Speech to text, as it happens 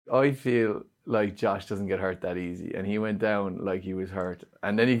I feel like Josh doesn't get hurt that easy, and he went down like he was hurt,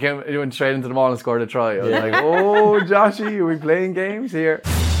 and then he went straight into the ball and scored a try. I was like, oh, Joshy, are we playing games here?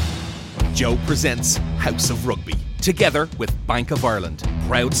 Joe presents House of Rugby, together with Bank of Ireland,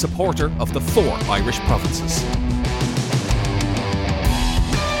 proud supporter of the 4 Irish provinces.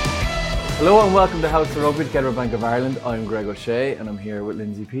 Hello and welcome to House of Rugby, together with Bank of Ireland. I'm Greg O'Shea and I'm here with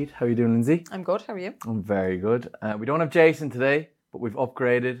Lindsay Pete. How are you doing, Lindsay? I'm good, how are you? I'm very good. We don't have Jason today, but we've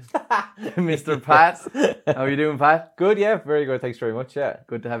upgraded to Mr. Pat. How are you doing, Pat? Good, yeah, very good. Thanks very much, yeah.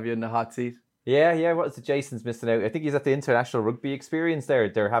 Good to have you in the hot seat. Yeah, what is it Jason's missing out? I think he's at the International Rugby Experience there.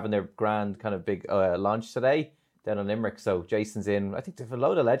 They're having their grand kind of big launch today down in Limerick. So Jason's in. I think they have a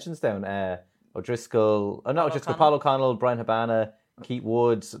load of legends down. O'Driscoll, Paul O'Connell, Brian Habana, Keith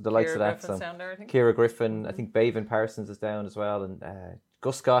Woods, the likes of that. So Ciara Griffin, I think Bavin Parsons is down as well, and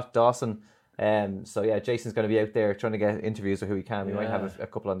Gus Scott, Dawson. So yeah, Jason's going to be out there trying to get interviews with who he can. We might have a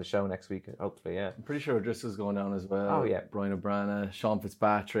couple on the show next week, hopefully. Yeah, I'm pretty sure O'Driscoll's going down as well. Oh yeah, Brian O'Brana, Sean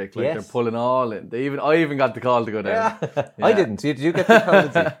Fitzpatrick, they're pulling all in. I even got the call to go down. Yeah. I didn't. Did you get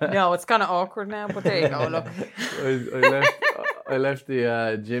the call? No, it's kind of awkward now, but there you go. Look, I left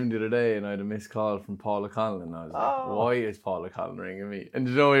the gym the other day and I had a missed call from Paul O'Connell, and I was like, why is Paul O'Connell ringing me? And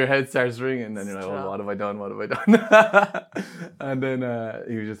you know, your head starts ringing and then you're like, oh, what have I done? And then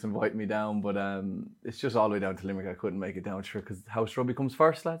he was just inviting me down, but it's just all the way down to Limerick. I couldn't make it down, sure, because House Rugby comes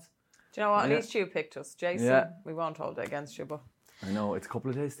first, lads. Do you know what? At least you picked us, Jason. We won't hold it against you, but I know, it's a couple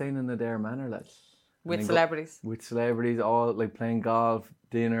of days staying in the Dare Manor, lads. With celebrities, all like playing golf,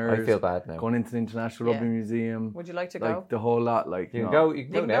 dinners. I feel bad now. Going into the International Rugby Museum. Would you like to go? The whole lot, like you can go. You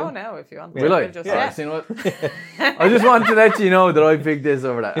can go now if you want. Will I? You know what? I just wanted to let you know that I picked this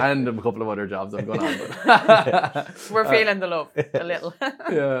over that, and a couple of other jobs I'm going on with. We're feeling the love a little.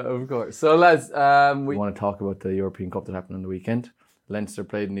 Yeah, of course. So, lads, we want to talk about the European Cup that happened on the weekend. Leinster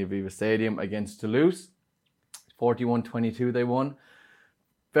played in the Aviva Stadium against Toulouse. 41-22 they won.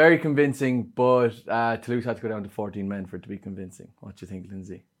 Very convincing, but Toulouse had to go down to 14 men for it to be convincing. What do you think,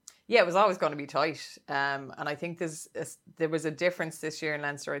 Lindsay? Yeah, it was always going to be tight. And I think there was a difference this year in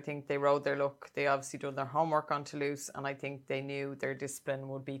Leinster. I think they rode their luck. They obviously done their homework on Toulouse, and I think they knew their discipline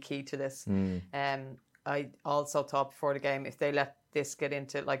would be key to this. I also thought before the game, if they let this get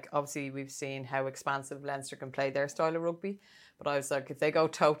into, like, obviously we've seen how expansive Leinster can play their style of rugby. But I was like, if they go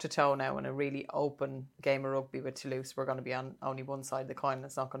toe-to-toe now in a really open game of rugby with Toulouse, we're going to be on only one side of the coin.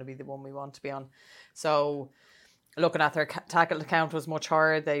 It's not going to be the one we want to be on. So looking at their tackle count was much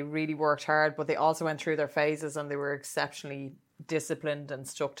higher. They really worked hard, but they also went through their phases and they were exceptionally disciplined and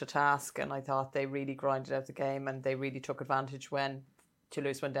stuck to task. And I thought they really grinded out the game and they really took advantage when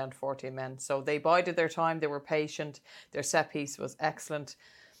Toulouse went down to 14 men. So they bided their time. They were patient. Their set piece was excellent.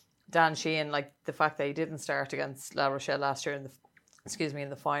 Dan Sheehan, like the fact that he didn't start against La Rochelle last year in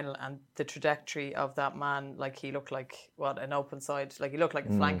the final, and the trajectory of that man, like he looked like an open side, like he looked like a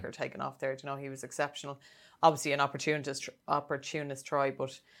flanker taken off there. You know, he was exceptional. Obviously an opportunist try,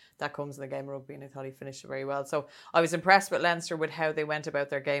 but that comes in the game of rugby, and I thought he finished it very well. So I was impressed with Leinster with how they went about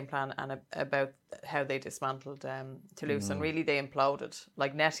their game plan and about how they dismantled Toulouse, and really they imploded.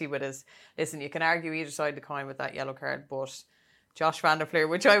 Like Nettie with his, listen, you can argue either side of the coin with that yellow card, but Josh Van der Fleer,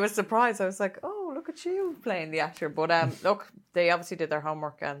 which I was surprised. I was like, oh, look at you playing the actor. But look, they obviously did their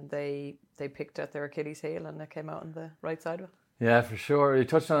homework and they picked at their Achilles heel and they came out on the right side of it. Yeah, for sure. You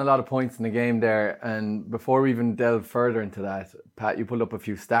touched on a lot of points in the game there. And before we even delve further into that, Pat, you pulled up a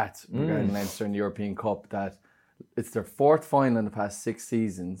few stats regarding Leinster in the European Cup, that it's their 4th final in the past 6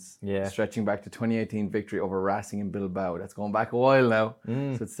 seasons, stretching back to 2018 victory over Racing in Bilbao. That's going back a while now.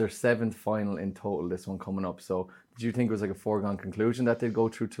 So it's their 7th final in total, this one coming up. So did you think it was like a foregone conclusion that they'd go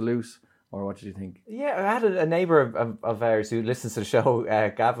through Toulouse? Or what did you think? Yeah, I had a neighbour of ours who listens to the show,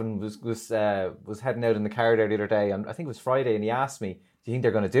 Gavin, was heading out in the car there the other day, and I think it was Friday, and he asked me, do you think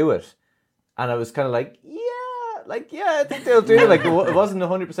they're going to do it? And I was kind of like, yeah, I think they'll do it. Like, it wasn't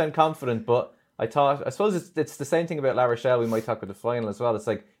 100% confident, but I suppose it's the same thing about La Rochelle. We might talk about the final as well. It's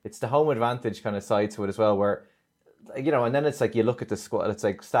like, it's the home advantage kind of side to it as well, where, you know, and then it's like you look at the squad, it's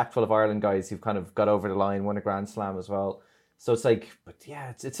like stacked full of Ireland guys who've kind of got over the line, won a Grand Slam as well. So it's like, but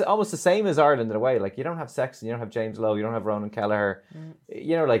yeah, it's almost the same as Ireland in a way. Like, you don't have Sexton, you don't have James Lowe, you don't have Ronan Kelleher,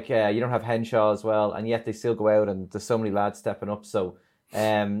 you know, like you don't have Henshaw as well, and yet they still go out and there's so many lads stepping up. So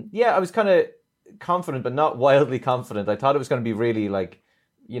I was kind of confident, but not wildly confident. I thought it was going to be really like,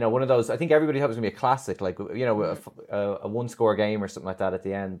 you know, one of those, I think everybody thought it was going to be a classic, like, you know, a one-score game or something like that at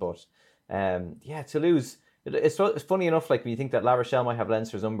the end. But Toulouse, it's funny enough, like when you think that La Rochelle might have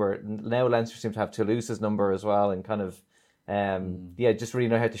Leinster's number, now Leinster seem to have Toulouse's number as well, and kind of, just really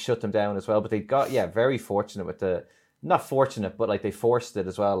know how to shut them down as well. But they got, very fortunate with the not fortunate, but like they forced it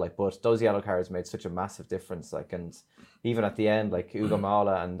as well. Like, but those yellow cards made such a massive difference. Like, and even at the end, like Hugo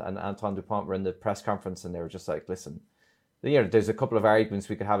Mala and Antoine Dupont were in the press conference, and they were just like, listen, you know, there's a couple of arguments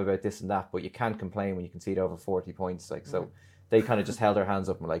we could have about this and that, but you can't complain when you concede over 40 points. Like, so they kind of just held their hands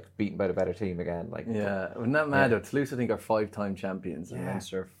up and were like beaten by the better team again. Like, yeah, wasn't that mad? Toulouse, I think, are 5-time champions, and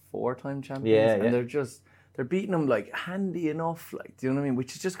Leinster 4-time champions. Yeah, and they're beating them like handy enough. Like, do you know what I mean?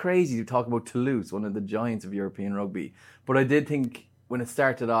 Which is just crazy to talk about Toulouse, one of the giants of European rugby. But I did think when it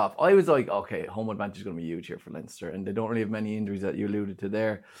started off, I was like, okay, home advantage is going to be huge here for Leinster, and they don't really have many injuries that you alluded to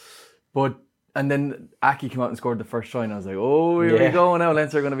there. And then Aki came out and scored the first try, and I was like, oh, here we go now.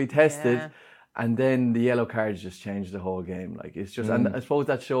 Leinster are going to be tested. Yeah. And then the yellow cards just changed the whole game. Like, it's just, and I suppose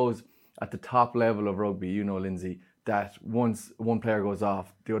that shows at the top level of rugby, you know, Lindsay, that once one player goes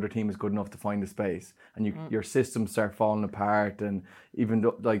off, the other team is good enough to find a space, and your systems start falling apart. And even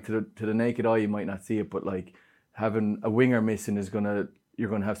though, like, to the naked eye, you might not see it, but like having a winger missing you're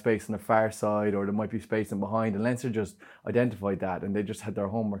going to have space on the far side, or there might be space in behind. And Leinster just identified that, and they just had their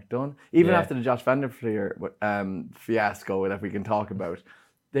homework done. Even after the Josh van der Fleer fiasco that we can talk about,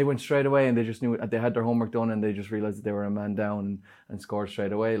 they went straight away, and they just knew they had their homework done, and they just realised that they were a man down and scored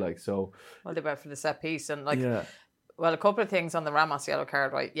straight away. Like, so. Well, they went for the set piece, and like, well, a couple of things on the Ramos yellow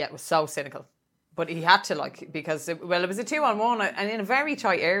card, right? Yeah, it was so cynical. But he had to, like, because, it was a 2-on-1 and in a very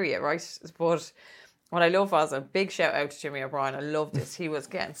tight area, right? But what I love was a big shout out to Jimmy O'Brien. I love this. He was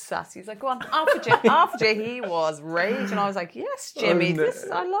getting sassy. He's like, go on, off with you, off with you. He was raging. I was like, yes, Jimmy,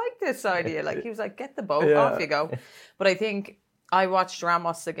 I like this idea. Like, he was like, get the boat, off you go. But I think I watched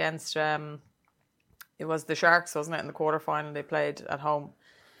Ramos against, it was the Sharks, wasn't it, in the quarterfinal they played at home,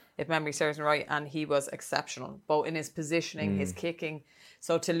 if memory serves me right, and he was exceptional, both in his positioning, his kicking.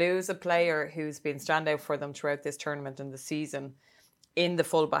 So to lose a player who's been standout for them throughout this tournament and the season in the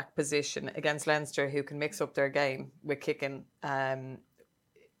fullback position against Leinster, who can mix up their game with kicking, and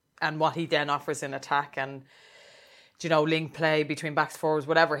what he then offers in attack and, you know, link play between backs, forwards,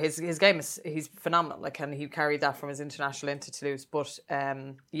 whatever. His game he's phenomenal. Like, and he carried that from his international into Toulouse. But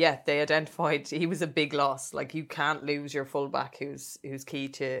they identified he was a big loss. Like, you can't lose your fullback who's key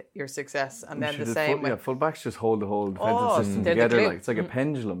to your success. And then the same fullbacks just hold the whole defensive system together. Like, it's like a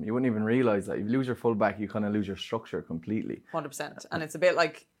pendulum. You wouldn't even realise that. If you lose your fullback, you kind of lose your structure completely. 100%. And it's a bit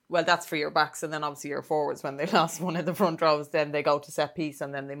like, well, that's for your backs, and then obviously your forwards, when they lost one of the front rows, then they go to set piece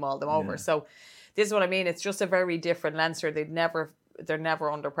and then they maul them over. So this is what I mean. It's just a very different Leinster. They're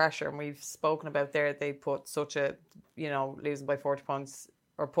never under pressure. And we've spoken about there, they put such a, you know, losing by 40 points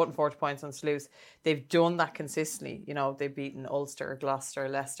or putting 40 points on Toulouse. They've done that consistently. You know, they've beaten Ulster, Gloucester,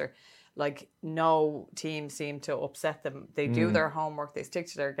 Leicester. Like, no team seemed to upset them. They do their homework. They stick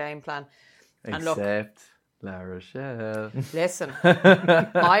to their game plan. Except La Rochelle. Listen, I'm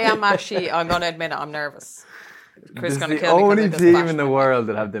going to admit it, I'm nervous. Chris this is the only team in the world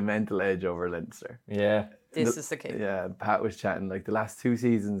that have the mental edge over Leinster. Yeah. This is the key. Yeah, Pat was chatting, like, the last 2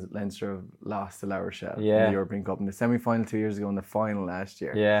 seasons Leinster have lost to La Rochelle in the European Cup, in the semi-final 2 years ago and the final last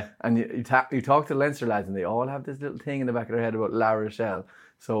year. Yeah. And you talk to Leinster lads, and they all have this little thing in the back of their head about La Rochelle.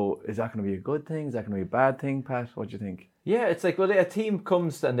 So is that going to be a good thing? Is that going to be a bad thing, Pat? What do you think? Yeah, it's like, well, a team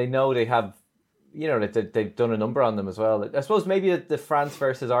comes and they know they have, you know, they've done a number on them as well. I suppose maybe the France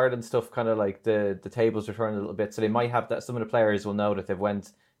versus Ireland stuff, kind of like the tables are turned a little bit, so they might have that. Some of the players will know that they've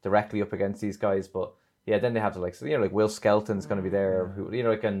went directly up against these guys, but yeah, then they have to, like, so, you know, like Will Skelton's going to be there, who, you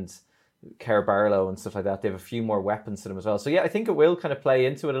know, like, and Kerr Barlow and stuff like that. They have a few more weapons to them as well. So yeah, I think it will kind of play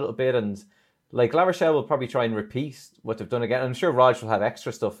into it a little bit, and like La Rochelle will probably try and repeat what they've done again. I'm sure ROG will have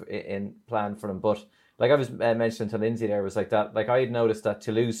extra stuff in plan for them, but like I was mentioning to Lindsay there, was like that. Like, I had noticed that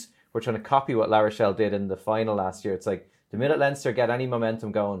Toulouse were trying to copy what La Rochelle did in the final last year. It's like, the minute Leinster get any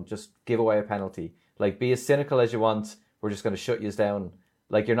momentum going, just give away a penalty. Like, be as cynical as you want. We're just going to shut you down.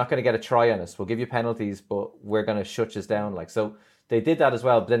 Like, you're not going to get a try on us. We'll give you penalties, but we're going to shut you down. Like, so they did that as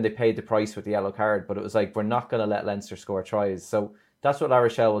well, but then they paid the price with the yellow card. But it was like, we're not going to let Leinster score tries. So that's what La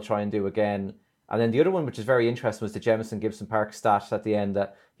Rochelle will try and do again. And then the other one, which is very interesting, was the Jemison Gibson Park stat at the end,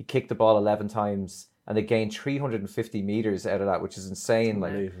 that he kicked the ball 11 times and they gained 350 metres out of that, which is insane.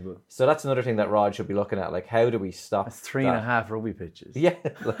 Like, so that's another thing that Rod should be looking at. Like, how do we stop That's 3.5 rugby pitches. Yeah.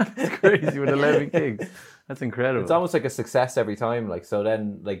 Like, it's crazy with 11 kicks. That's incredible. It's almost like a success every time. Like, so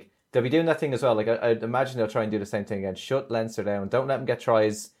then, like, they'll be doing that thing as well. Like, I'd imagine they'll try and do the same thing again. Shut Leinster down. Don't let them get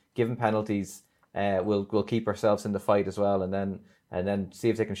tries. Give them penalties. We'll keep ourselves in the fight as well. And then see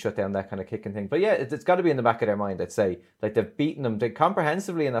if they can shut down that kind of kicking thing. But yeah, it's got to be in the back of their mind, I'd say. Like, they've beaten them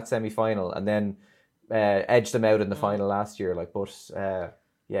comprehensively in that semi-final, and then edged them out in the final last year. Like, but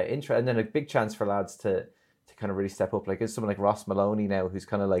and then a big chance for lads to kind of really step up. Like, there's someone like Ross Maloney now, who's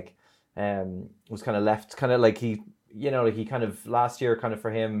kind of like was kind of left, kind of like he like he kind of last year, kind of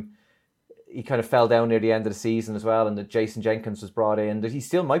for him, he kind of fell down near the end of the season as well, and that Jason Jenkins was brought in. That he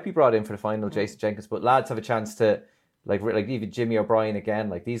still might be brought in for the final, Jason Jenkins, but lads have a chance to like even Jimmy O'Brien again.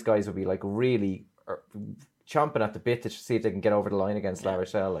 Like these guys will be like really chomping at the bit to see if they can get over the line against La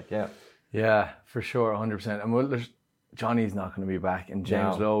Rochelle. Like yeah, for sure, 100%. And Johnny's not going to be back, and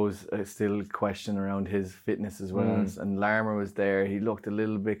James Lowe's still question around his fitness as well. And Larmer was there. He looked a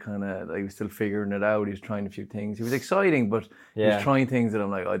little bit kind of like he was still figuring it out. He was trying a few things. He was exciting, but he was trying things that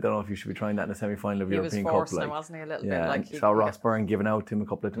I'm like, I don't know if you should be trying that in a semi-final of European Cup. He was forcing him, wasn't he, a little bit? Like saw Ross Byrne giving out to him a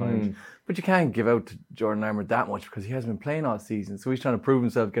couple of times. But you can't give out to Jordan Larmer that much because he hasn't been playing all season. So he's trying to prove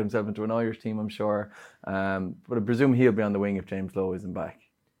himself, get himself into an Irish team, I'm sure. But I presume he'll be on the wing if James Lowe isn't back.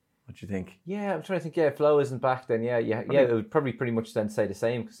 What do you think? Yeah, I'm trying to think. Yeah, if Flo isn't back, then it would probably pretty much then say the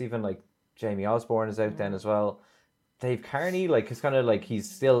same, because even like Jamie Osborne is out then as well. Dave Carney, like, it's kind of like he's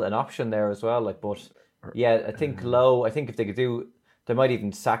still an option there as well. Like, but yeah, I think Lowe. I think if they could do, they might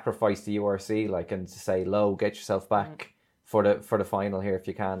even sacrifice the URC, like, and say Lowe, get yourself back for the final here if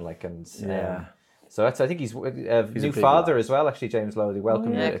you can, like, and So I think he's a new father as well, actually, James Lowe. They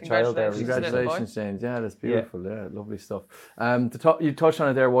welcomed a child there. Congratulations, James. Yeah, that's beautiful. Yeah, lovely stuff. You touched on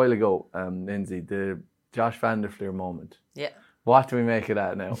it there a while ago, Lindsay, the Josh van der Fleer moment. Yeah. What do we make of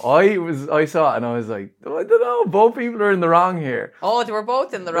that now? I saw it and I was like, I don't know, both people are in the wrong here. Oh, they were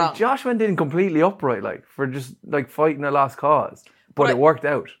both in the wrong. Josh went in completely upright, like, for just like fighting a lost cause. But it worked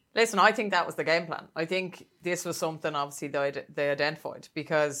out. Listen, I think that was the game plan. I think this was something, obviously, they identified,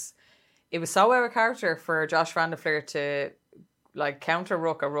 because it was so out of character for Josh van der Fleer to like counter a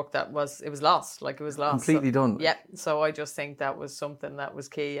ruck that was lost. Like, it was lost. Completely done. Yeah. So I just think that was something that was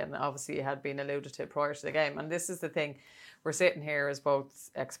key, and obviously it had been alluded to prior to the game. And this is the thing. We're sitting here as both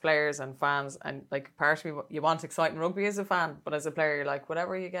ex-players and fans, and like, part of me, you want exciting rugby as a fan, but as a player you're like,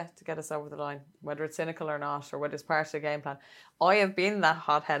 whatever you get to get us over the line, whether it's cynical or not, or whether it's part of the game plan. I have been that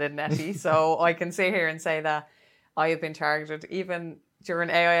hot-headed netty, so I can sit here and say that I have been targeted. Even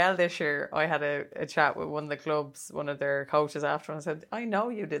during AIL this year, I had a chat with one of the clubs, one of their coaches after, and I said, I know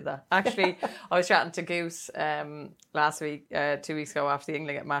you did that. Actually, I was chatting to Goose last week, 2 weeks ago after the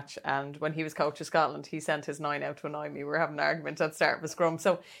England match, and when he was coach of Scotland, he sent his 9 out to annoy me. We were having an argument at the start of a scrum.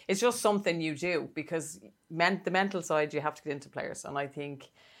 So it's just something you do, because the mental side, you have to get into players. And I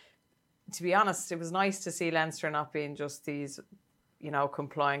think, to be honest, it was nice to see Leinster not being just these,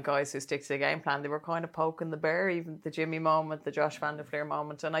 compliant guys who stick to the game plan. They were kind of poking the bear, even the Jimmy moment, the Josh van der Fleer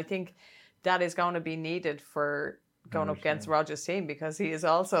moment. And I think that is going to be needed for going up against Roger's team, because he is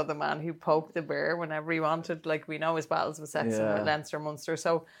also the man who poked the bear whenever he wanted. Like, we know his battles with Sexton, with Leinster, Munster.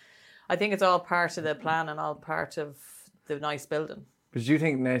 So I think it's all part of the plan and all part of the nice building. But do you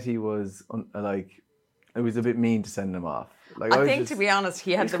think Nettie was, it was a bit mean to send him off? Like, I think, to be honest,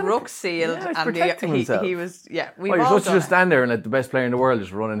 he had the ruck sealed, and he was, you're supposed to just stand there and let the best player in the world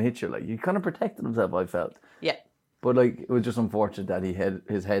just run and hit you. Like, he kind of protected himself, I felt. Yeah. But like, it was just unfortunate that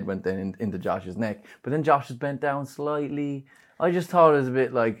his head went then into Josh's neck. But then Josh was bent down slightly. I just thought it was a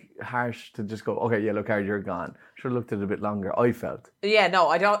bit like harsh to just go, okay, yellow card, you're gone. Should have looked at it a bit longer, I felt. Yeah, no,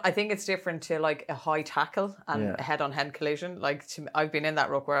 I don't. I think it's different to like a high tackle and a head-on-head collision. Like, I've been in that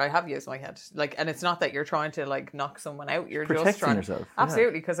ruck where I have used my head. Like, and it's not that you're trying to like knock someone out. You're protecting just trying yourself.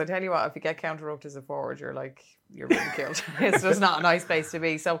 Absolutely, because I tell you what, if you get counter-rucked as a forward, you're being killed. It's just not a nice place to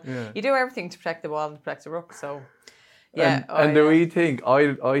be. So you do everything to protect the ball and protect the ruck. So yeah. And do we think,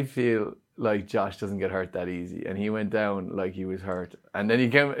 I feel like Josh doesn't get hurt that easy, and he went down like he was hurt, and then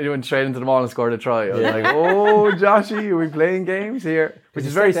he went straight into the ball and scored a try. I was like, oh, Joshy, are we playing games here? Which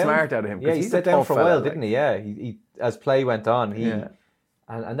is very smart out of him. Yeah, he sat down for a while, didn't he? Yeah, he as play went on,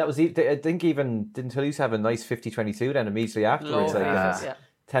 and that was, I think, even didn't Toulouse have a nice 50-22 then immediately afterwards,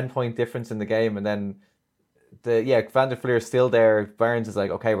 10-point difference in the game, and then Van der Fleer still there. Barnes is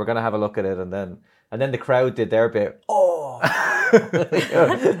like, okay, we're gonna have a look at it, and then the crowd did their bit.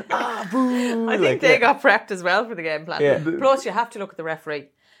 I think they got prepped as well for the game plan. Yeah. Plus, you have to look at the referee.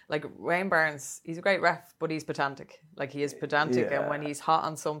 Like, Wayne Barnes, he's a great ref, but he's pedantic. Like, he is pedantic, and when he's hot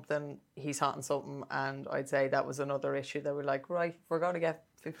on something, he's hot on something. And I'd say that was another issue that we're like, right, we're going to get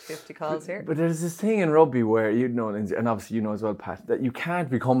 50-50 calls here. But there's this thing in rugby where, Lindsay, and obviously you know as well, Pat, that you can't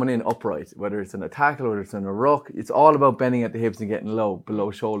be coming in upright, whether it's in a tackle or it's in a ruck. It's all about bending at the hips and getting low,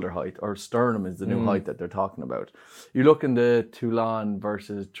 below shoulder height, or sternum is the new height that they're talking about. You look in the Toulon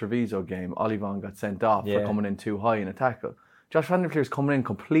versus Treviso game, Olivon got sent off for coming in too high in a tackle. Josh van der Fleer is coming in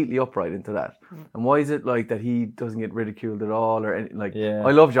completely upright into that. And why is it like that he doesn't get ridiculed at all? Or any,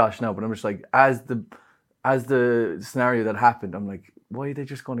 I love Josh now, but I'm just like, as the scenario that happened, I'm like, why are they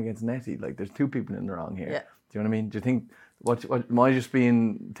just going against Nettie? Like, there's two people in the wrong here. Yeah. Do you know what I mean? Do you think What am I just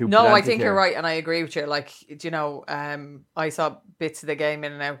being too? No, I pedantic think here? you're right, and I agree with you. Like, I saw bits of the game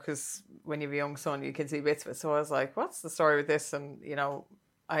in and out because when you have a young son, you can see bits of it. So I was like, "What's the story with this?" And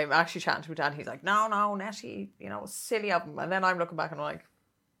I'm actually chatting to my dad. He's like, "No, Nettie, silly of him." And then I'm looking back and I'm like,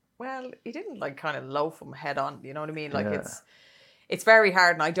 "Well, he didn't like kind of loaf him head on." You know what I mean? Like it's very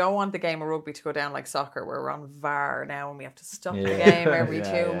hard, and I don't want the game of rugby to go down like soccer, where we're on VAR now and we have to stop the game every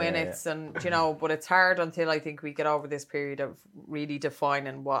 2 minutes, and but it's hard until I think we get over this period of really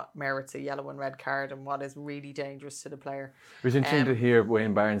defining what merits a yellow and red card and what is really dangerous to the player. It was interesting to hear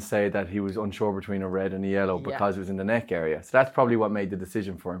Wayne Barnes say that he was unsure between a red and a yellow because it was in the neck area. So that's probably what made the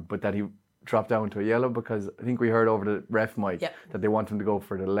decision for him, but that he dropped down to a yellow because I think we heard over the ref mic that they want him to go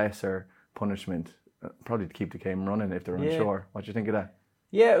for the lesser punishment. Probably to keep the game running if they're unsure. What do you think of that?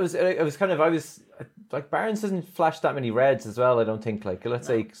 Yeah, it was kind of, I was like, Barnes doesn't flash that many reds as well, I don't think. Like, let's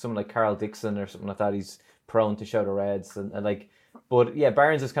say someone like Carl Dixon or something like that, he's prone to show the reds and like, but yeah,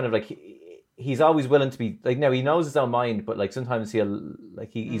 Barnes is kind of like, he's always willing to be like, now he knows his own mind, but like sometimes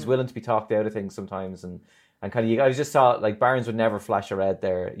he's willing to be talked out of things sometimes, and kind of, I just saw like Barnes would never flash a red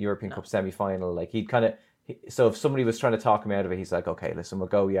there, European Cup semi-final. Like he'd kind of, so if somebody was trying to talk him out of it, he's like, okay, listen, we'll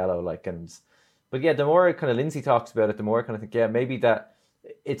go yellow, like, but yeah, the more kind of Lindsay talks about it, the more I kind of think, yeah, maybe that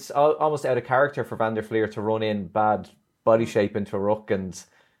it's almost out of character for Van der Fleer to run in bad body shape into a ruck, and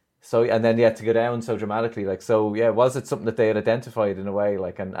then to go down so dramatically. Like, so yeah, was it something that they had identified in a way,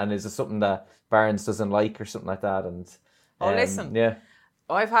 like, and is it something that Barnes doesn't like or something like that? And listen, yeah,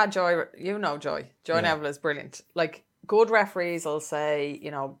 I've had Joy. Joy Neville is brilliant. Like, good referees will say,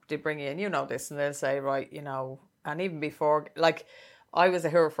 they bring you in, this, and they'll say, right, and even before, like, I was a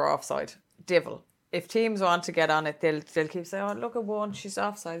hero for offside. Divil. If teams want to get on it, they'll keep saying, "Oh, look at one, she's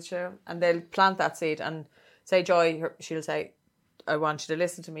offside, sure," and they'll plant that seed. And say Joy, she'll say, "I want you to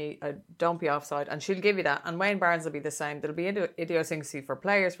listen to me. Don't be offside," and she'll give you that. And Wayne Barnes will be the same. There'll be idiosyncrasy for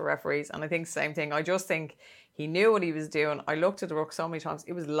players, for referees, and I think the same thing. I just think he knew what he was doing. I looked at the ruck so many times;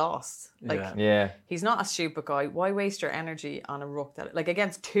 it was lost. Like, he's not a stupid guy. Why waste your energy on a ruck that, like,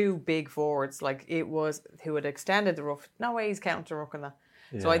 against two big forwards, like it was, who had extended the ruck? No way he's counter rucking that.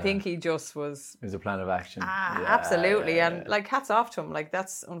 So I think he just was... It was a plan of action. Absolutely. And like, hats off to him. Like,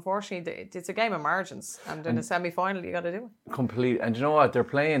 that's, unfortunately, it's a game of margins. And in a semi-final, you got to do it. Complete. And you know what? They're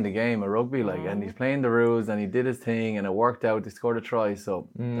playing the game of rugby, like, and he's playing the rules, and he did his thing, and it worked out. They scored a try, so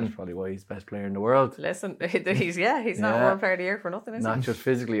that's probably why he's the best player in the world. Listen, he's not World Player of the Year for nothing, is he? Not just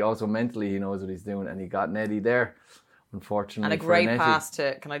physically, also mentally, he knows what he's doing, and he got Nettie there, unfortunately. And a great pass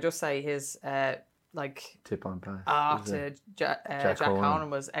to, can I just say, his... tip on pass. To Jack Conan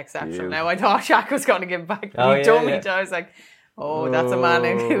was exceptional. Now I thought Jack was going to give back. I was like, that's a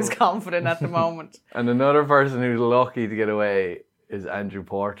man who's confident at the moment. And another person who's lucky to get away is Andrew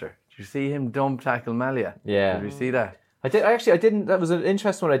Porter. Did you see him dump tackle Malia? Yeah. Did you see that? I didn't. That was an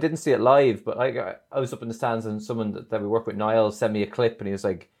interesting one. I didn't see it live, but I was up in the stands, and someone that we work with, Niall, sent me a clip, and he was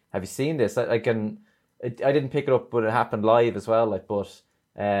like, "Have you seen this?" I didn't pick it up, but it happened live as well. Like, but.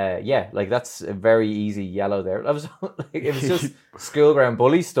 That's a very easy yellow there. It was just school ground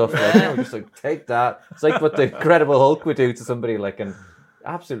bully stuff. Like, just like, take that. It's like what the Incredible Hulk would do to somebody, like, and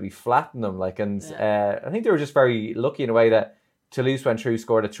absolutely flatten them. Like, and I think they were just very lucky in a way that Toulouse went through,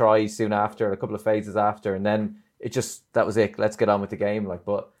 scored a try soon after, a couple of phases after, and then that was it. Let's get on with the game. Like,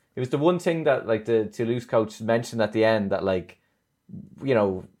 but it was the one thing that, like, the Toulouse coach mentioned at the end that, like,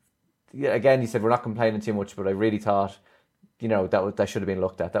 again, he said, we're not complaining too much, but I really thought, that should have been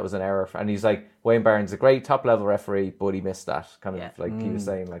looked at. That was an error. And he's like, Wayne Barnes, a great top-level referee, but he missed that. Kind of like he was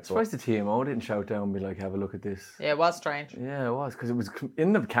saying. Like, surprised the TMO didn't shout down and be like, have a look at this. Yeah, it was strange. Yeah, it was, because it was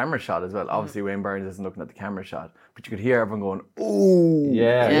in the camera shot as well. Obviously, Wayne Barnes isn't looking at the camera shot, but you could hear everyone going, "Oh,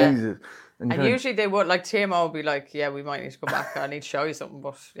 Jesus." And usually they would, like, TMO would be like, yeah, we might need to go back. I need to show you something.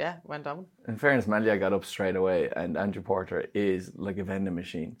 But yeah, went on. In fairness, Malia got up straight away, and Andrew Porter is like a vending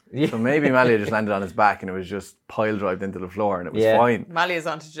machine. Yeah. So maybe Malia just landed on his back, and it was just pile drived into the floor, and it was fine. Malia's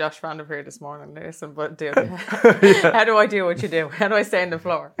on to Josh Van der Veer this morning. Listen, but dude, how do I do what you do? How do I stay on the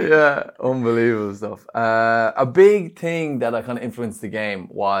floor? Yeah, unbelievable stuff. A big thing that I kind of influenced the game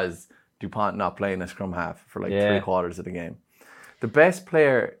was Dupont not playing a scrum half for like 3/4 of the game. The best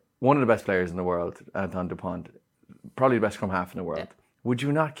player... One of the best players in the world, Anton Dupont, probably the best scrum half in the world. Yeah. Would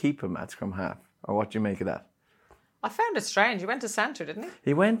you not keep him at scrum half? Or what do you make of that? I found it strange. He went to centre, didn't he?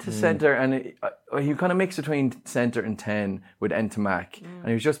 He went to centre, and he kind of mixed between centre and 10 with Ntamak. And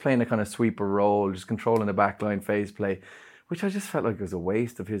he was just playing a kind of sweeper role, just controlling the backline phase play, which I just felt like was a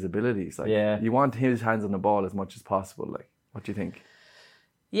waste of his abilities. Like, you want his hands on the ball as much as possible. Like, what do you think?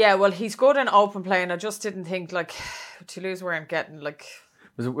 Yeah, well, he's good in open play, and I just didn't think, like, Toulouse weren't getting, like...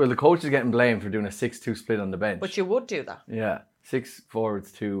 Well, the coach is getting blamed for doing a 6-2 split on the bench. But you would do that. Yeah, 6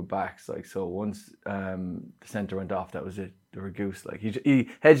 forwards, 2 backs. Like, so once the centre went off, that was it. They were goose. Like, he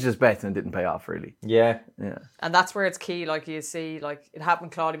hedged his bets and it didn't pay off really. Yeah. And that's where it's key. Like, you see, like, it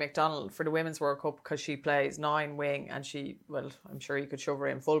happened Claudia McDonald for the Women's World Cup because she plays 9 wing and I'm sure you could shove her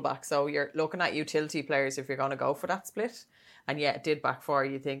in full back. So you're looking at utility players if you're going to go for that split. And yeah, it did backfire.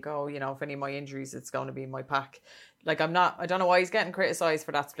 You think, oh, you know, if any of my injuries, it's going to be my pack. Like, I don't know why he's getting criticised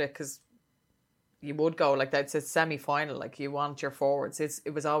for that split, because you would go like that. It's a semi-final. Like, you want your forwards.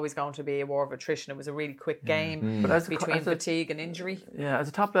 It was always going to be a war of attrition. It was a really quick game between fatigue and injury. Yeah, as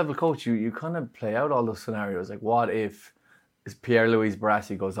a top-level coach, you kind of play out all those scenarios. Like, what if Pierre-Louis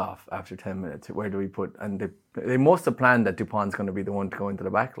Barassi goes off after 10 minutes? Where do we put... And they must have planned that Dupont's going to be the one to go into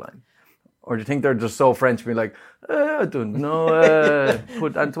the back line. Or do you think they're just so French, being like, I don't know,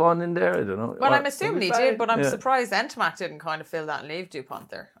 put Antoine in there? I don't know. Well, I'm assuming he did, but I'm surprised Entomac didn't kind of fill that and leave Dupont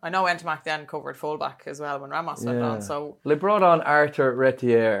there. I know Entomac then covered fullback as well when Ramos went on. So they brought on Arthur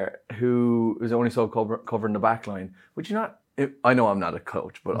Retier, who was only so covering the back line. Would you not? I know I'm not a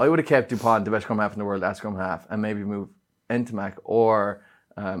coach, but I would have kept Dupont, the best scrum half in the world, at scrum half, and maybe move Entomac or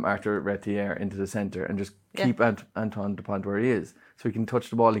Arthur Retier into the centre and just keep Antoine Dupont where he is. So he can touch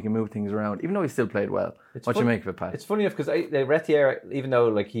the ball, he can move things around, even though he still played well. What do you make of it, Pat? It's funny enough because Retier, even though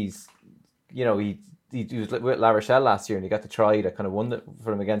like he's, you know, he was with La Rochelle last year and he got the try that kind of won it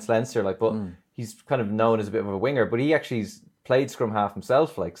for him against Leinster, like, but he's kind of known as a bit of a winger, but he actually's played scrum half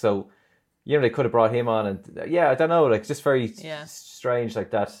himself, like, so, you know, they could have brought him on and, I don't know, like, just very strange like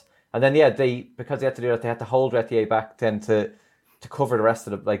that. And then, because they had to do that, they had to hold Retier back then to cover the rest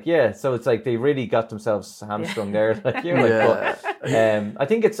of the, like, so it's like they really got themselves hamstrung there, like, you know, but, I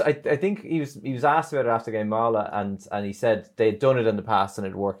think he was asked about it after game Mala, and he said they'd done it in the past and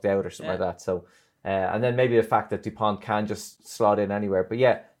it worked out or something like that. So, and then maybe the fact that Dupont can just slot in anywhere, but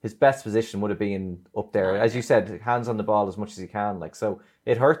his best position would have been up there, as you said, hands on the ball as much as he can, like, so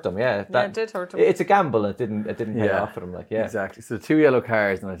it hurt them. It did hurt them. It's a gamble. It didn't pay off for them, like, exactly. So 2 yellow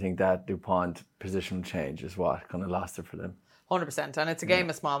cards, and I think that Dupont positional change is what kind of lost it for them. 100%, and it's a game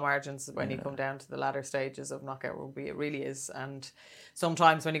of small margins when you come down to the latter stages of knockout rugby. It really is, and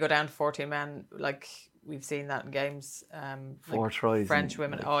sometimes when you go down to 14 men, like we've seen that in games, 4 tries, French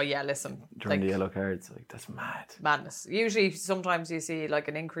women. Listen, during the yellow cards, like, that's madness. Usually, sometimes you see like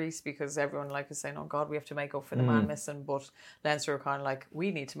an increase because everyone like is saying, "Oh God, we have to make up for the man missing," but Leinster are kind of like,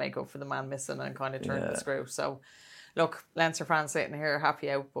 "We need to make up for the man missing," and kind of turn the screw. So, look, Leinster fans sitting here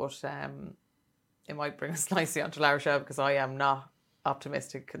happy out, but it might bring us nicely onto La Rochelle because I am not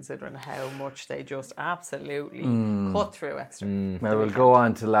optimistic considering how much they just absolutely cut through extra. Well, we'll go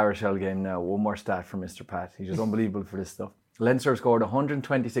on to the La Rochelle game now. One more stat from Mr. Pat. He's just unbelievable for this stuff. Leinster scored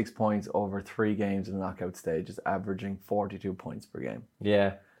 126 points over 3 games in the knockout stages, averaging 42 points per game.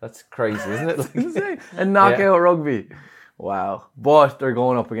 Yeah, that's crazy, isn't it? That's insane. And knockout rugby. Wow. But they're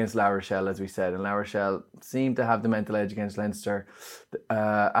going up against La Rochelle, as we said, and La Rochelle seemed to have the mental edge against Leinster.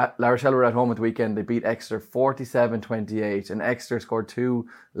 La Rochelle were at home at the weekend. They beat Exeter 47-28, and Exeter scored 2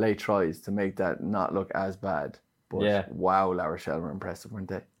 late tries to make that not look as bad. But wow, La Rochelle were impressive, weren't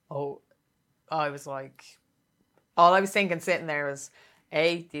they? Oh, I was like, all I was thinking sitting there was,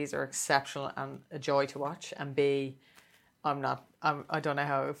 A, these are exceptional and a joy to watch, and B, I don't know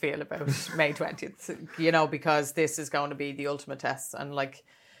how I feel about May 20th, you know, because this is going to be the ultimate test. And like,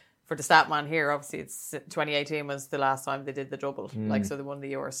 for the stat man here, obviously it's 2018 was the last time they did the double. Like, so they won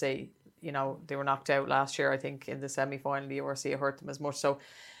the URC, you know, they were knocked out last year, I think, in the semi-final. The URC hurt them as much. So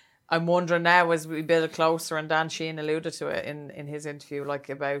I'm wondering now, as we build closer, and Dan Sheehan alluded to it in his interview, like,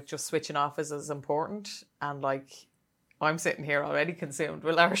 about just switching off is as important. And like, I'm sitting here already consumed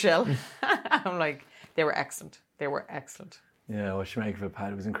with La Rochelle. I'm like, they were excellent. Yeah, what you make of it,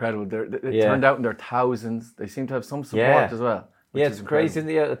 Pat? It was incredible. It turned out in their thousands. They seem to have some support as well. Yeah, it's crazy.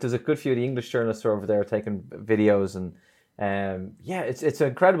 There's a good few of the English journalists over there taking videos, and it's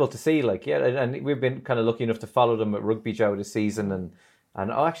incredible to see. Like, and we've been kind of lucky enough to follow them at Rugby Joe this season,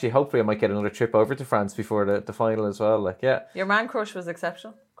 and actually, hopefully, I might get another trip over to France before the final as well. Like, your man crush was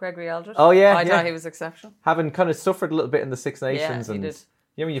exceptional, Gregory Aldred. Oh yeah, I thought he was exceptional. Having kind of suffered a little bit in the Six Nations, he did.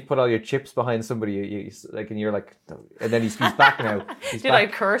 You know when you put all your chips behind somebody, you like, and you're like, and then he's back now. I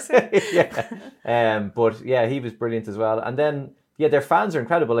curse him? But he was brilliant as well. And then their fans are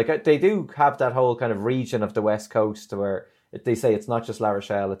incredible. Like, they do have that whole kind of region of the West Coast where they say it's not just La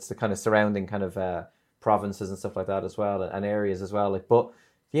Rochelle, it's the kind of surrounding kind of provinces and stuff like that as well, and areas as well. Like, but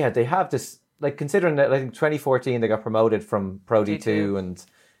they have this, like, considering that, like, in 2014 they got promoted from Pro D2, and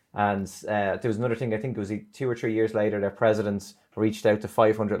there was another thing, I think it was 2 or 3 years later, their president reached out to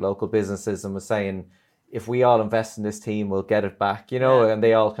 500 local businesses and was saying, if we all invest in this team, we'll get it back, and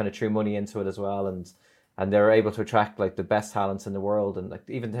they all kind of threw money into it as well, and they're able to attract like the best talents in the world, and like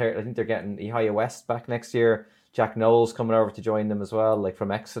even there, I think they're getting Ihaya West back next year. Jack Knowles coming over to join them as well, like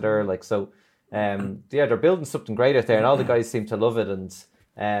from Exeter, like so. They're building something great out there, and all the guys seem to love it,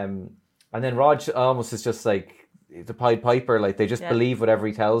 and then ROG almost is just like the Pied Piper, like they just believe whatever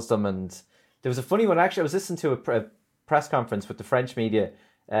he tells them. And there was a funny one actually. I was listening to a press conference with the French media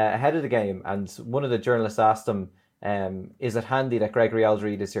ahead of the game, and one of the journalists asked him, "Is it handy that Gregory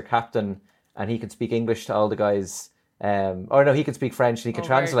Alldritt is your captain and he can speak English to all the guys, or no, he can speak French and he can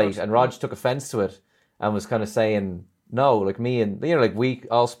translate?" And ROG took offence to it and was kind of saying, "No, like me and like we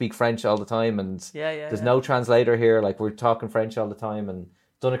all speak French all the time, and there's no translator here. Like we're talking French all the time." And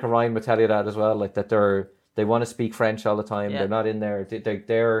Donncha Ryan would tell you that as well, like that they want to speak French all the time. They're not in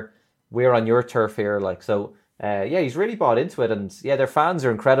there. We're on your turf here, like so. He's really bought into it, and their fans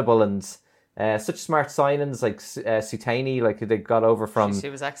are incredible, and such smart signings like Sutani, like they got over from. She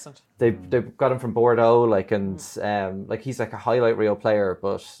was excellent. They got him from Bordeaux, like, and like he's like a highlight reel player,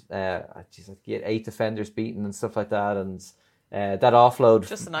 but he had 8 defenders beaten and stuff like that, and that offload.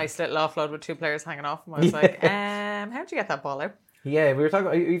 Just a nice little offload with 2 players hanging off him. I was like, how'd you get that ball out? Yeah, we were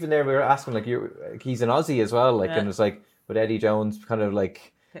talking even there. We were asking like he's an Aussie as well, like, and it was like with Eddie Jones kind of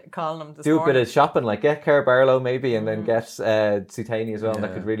like. Calling him do a bit of shopping, like get Kerr Barlow maybe, and then get Sutani as well, and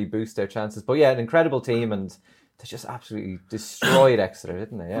that could really boost their chances. But an incredible team, and they just absolutely destroyed Exeter,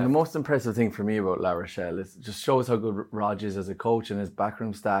 didn't they? Yeah. And the most impressive thing for me about La Rochelle is it just shows how good ROG is as a coach, and his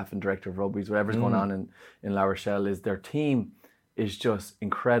backroom staff and director of rugby, whatever's going on in La Rochelle, is their team is just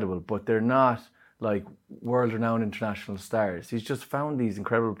incredible, but they're not like world-renowned international stars. He's just found these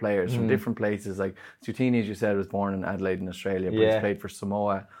incredible players from different places. Like Sutini, as you said, was born in Adelaide in Australia, but he's played for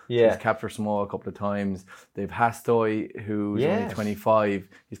Samoa. He's capped for Samoa a couple of times. They've Hastoy, who's only 25.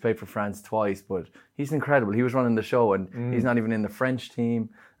 He's played for France twice, but he's incredible. He was running the show, and he's not even in the French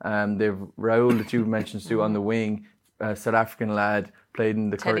team. They've Raoul, that you mentioned, Stu, on the wing, South African lad, played in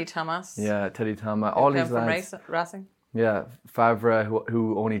the... Teddy Thomas. Yeah, Teddy Thomas. All these lads. Racing. Yeah, Favre,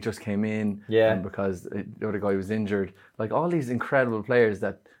 who only just came in because the other guy was injured. Like all these incredible players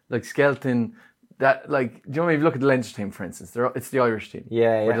that, like Skelton, that like, do you know if you look at the Leinster team, for instance, it's the Irish team.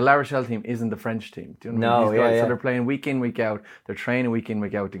 Where the La Rochelle team isn't the French team. Do you know what I mean? So they're playing week in, week out. They're training week in,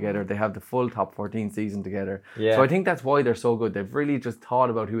 week out together. They have the full top 14 season together. So I think that's why they're so good. They've really just thought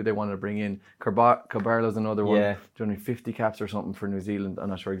about who they want to bring in. Cabarlo's another one. Do you know, 50 caps or something for New Zealand. I'm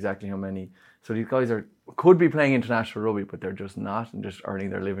not sure exactly how many. So these guys could be playing international rugby, but they're just not, and just earning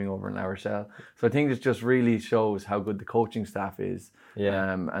their living over in La Rochelle. So I think it just really shows how good the coaching staff is,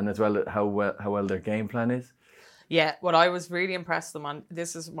 and as well how well their game plan is. Yeah, what I was really impressed with them on,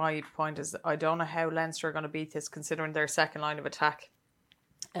 this is my point, is I don't know how Leinster are going to beat this considering their second line of attack.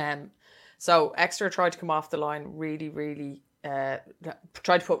 So Exeter tried to come off the line really,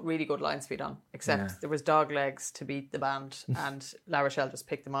 tried to put really good line speed on, except there was dog legs to beat the band, and La Rochelle just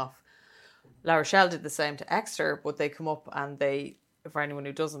picked them off. La Rochelle did the same to Exeter, but they come up and they, for anyone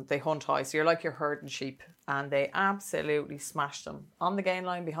who doesn't, they hunt high. So you're like you're herding sheep, and they absolutely smashed them on the gain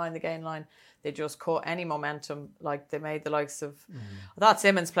line, behind the gain line. They just caught any momentum. Like they made the likes of, I thought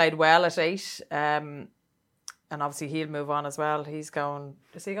Simmons played well at 8, and obviously he'll move on as well. Is he going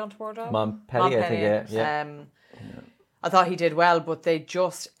to Bordeaux? Montpellier, I think, I thought he did well, but they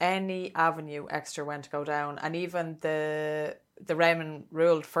just, any avenue Exeter went to go down, and even the Raymond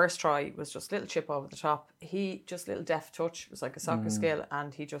ruled first try was just a little chip over the top. He just little deft touch. It was like a soccer skill,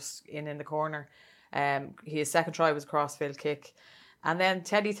 and he just in the corner. His second try was a crossfield kick. And then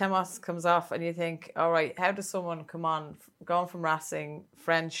Teddy Thomas comes off, and you think, all right, how does someone come on, going from Racing,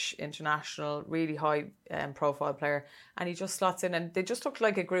 French international, really high profile player, and he just slots in, and they just look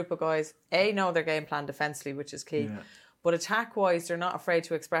like a group of guys, know their game plan defensively, which is key. But attack-wise, they're not afraid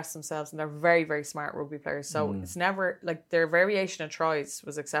to express themselves, and they're very, very smart rugby players. So it's never, like, their variation of tries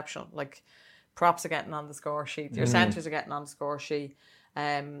was exceptional. Like, props are getting on the score sheet. Your centres are getting on the score sheet.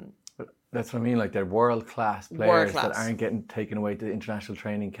 That's what I mean. Like, they're world-class players that aren't getting taken away to international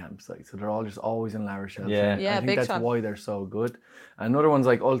training camps. Like, so they're all just always in La Rochelle. I think that's why they're so good. And another one's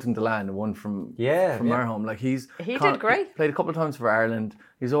like Ultan Delan, the one from our home. Like, he did great. He played a couple of times for Ireland.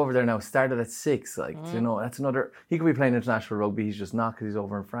 He's over there now. Started at 6. Like, you know, that's another. He could be playing international rugby. He's just not, because he's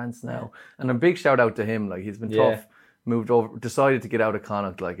over in France now. And a big shout out to him. Like, he's been tough. Moved over, decided to get out of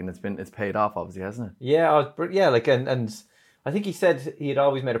Connacht. Like, and it's paid off, obviously, hasn't it? Like, and I think he said he had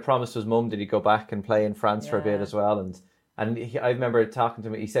always made a promise to his mum that he'd go back and play in France for a bit as well. And I remember talking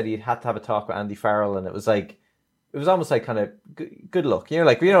to him. He said he had to have a talk with Andy Farrell, and it was almost like kind of good luck. You know,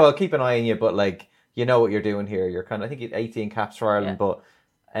 like, you know, I'll keep an eye on you, but like, you know what you're doing here. You're kind of, I think he had 18 caps for Ireland, but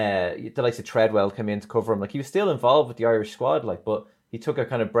The likes of Treadwell came in to cover him. Like, he was still involved with the Irish squad, like, but he took a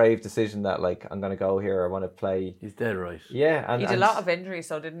kind of brave decision that, like, I'm going to go here. I want to play. He's dead right. Yeah, he had a lot of injuries,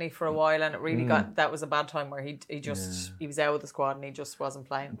 so didn't he, for a while, and it really that was a bad time where he was out of the squad and he just wasn't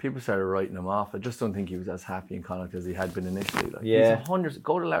playing. And people started writing him off. I just don't think he was as happy in Connacht as he had been initially. Like, Yeah. he's 100.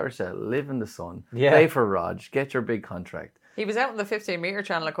 Go to La Rochelle, live in the sun, Yeah. play for ROG, get your big contract. He was out on the 15-metre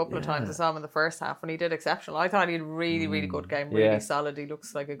channel a couple of times. I saw him in the first half and he did exceptional. I thought he had a really, really good game, really solid. He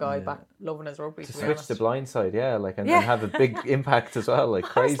looks like a guy back loving his rugby. to switch to blindside, and have a big impact as well, like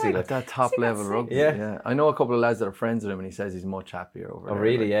crazy. At that top level rugby. Yeah. I know a couple of lads that are friends with him and he says he's much happier over there. Oh,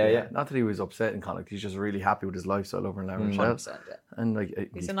 really? Like, Yeah. Not that he was upset in Connacht, he's just really happy with his lifestyle over in La Rochelle. 100%, yeah. And like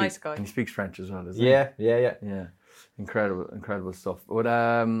He's a nice guy. And he speaks French as well, doesn't he? Yeah. Yeah. Incredible stuff. But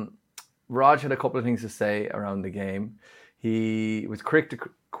Rog had a couple of things to say around the game. He was quick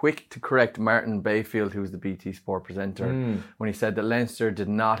to correct Martin Bayfield, who was the BT Sport presenter, when he said that Leinster did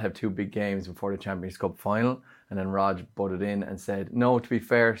not have two big games before the Champions Cup final. And then Rog butted in and said, no, to be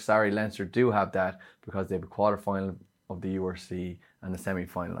fair, sorry, Leinster do have that because they have a quarter-final of the URC and a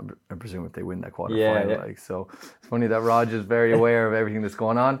semi-final, I presume, if they win that quarter-final. Like, so it's funny that Rog is very aware of everything that's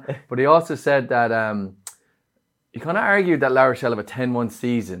going on. But he also said that you kind of argued that La Rochelle have a 10-1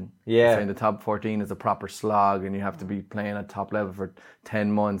 season. Saying the top 14 is a proper slog and you have to be playing at top level for 10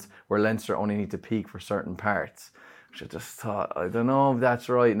 months, where Leinster only need to peak for certain parts. Which I just thought, I don't know if that's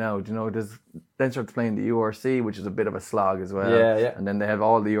right now. Do you know, there's Leinster playing the URC, which is a bit of a slog as well. And then they have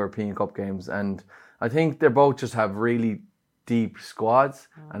all the European Cup games. And I think they both just have really deep squads,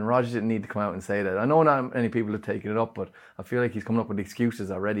 and Roger didn't need to come out and say that. I know not many people have taken it up, but I feel like he's coming up with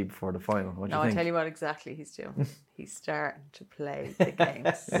excuses already before the final. What do you think? I'll tell you what exactly he's doing. He's starting to play the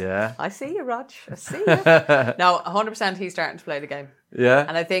games. Yeah. I see you, Rog. I see you. No, 100% he's starting to play the game. Yeah.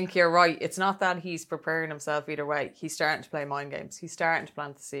 And I think you're right. It's not that he's preparing himself either way. He's starting to play mind games. He's starting to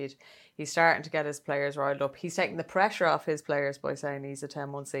plant the seed. He's starting to get his players riled up. He's taking the pressure off his players by saying he's a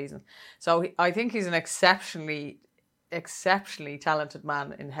 10-1 season. So I think he's an exceptionally talented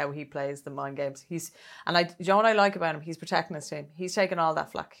man in how he plays the mind games. You know what I like about him? He's protecting his team. He's taking all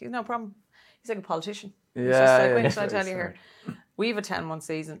that flack. He's no problem. He's like a politician. He's just like, wait until I tell you here. We have a 10-1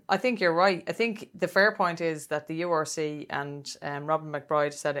 season. I think you're right. I think the fair point is that the URC and Robin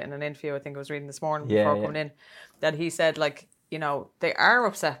McBride said it in an interview, I think I was reading this morning before coming in, that he said, like, you know, they are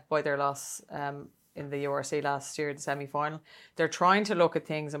upset by their loss in the URC last year, the semi-final. They're trying to look at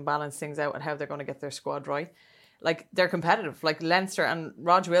things and balance things out and how they're going to get their squad right. Like, they're competitive. Like, Leinster, and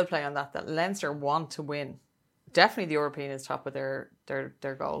Rog will play on that Leinster want to win. Definitely the European is top of their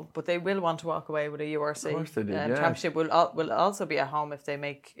goal, but they will want to walk away with a URC. Of course they do, championship. Will also be at home if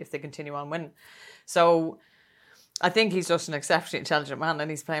they continue on winning. So I think he's just an exceptionally intelligent man and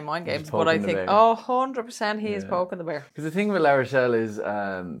he's playing mind games. But I think 100% he is poking the bear. Because the thing with La Rochelle is,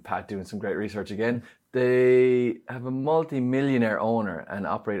 Pat doing some great research again, they have a multi-millionaire owner and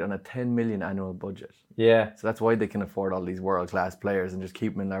operate on a 10 million annual budget. Yeah. So that's why they can afford all these world-class players and just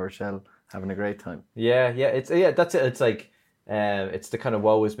keep them in La Rochelle having a great time. Yeah, that's it. It's like, it's the kind of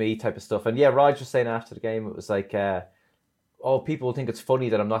woe is me type of stuff. And yeah, Rog was saying after the game, it was like, people think it's funny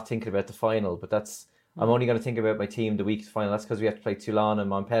that I'm not thinking about the final, but I'm only going to think about my team the week of the final. That's because we have to play Toulon and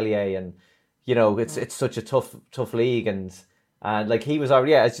Montpellier, and you know, it's such a tough league, and like he was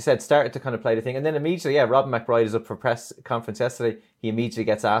already, as you said, started to kind of play the thing, and then immediately, Robin McBride is up for press conference yesterday. He immediately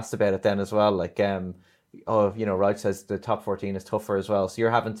gets asked about it then as well, like, Rog says the top 14 is tougher as well, so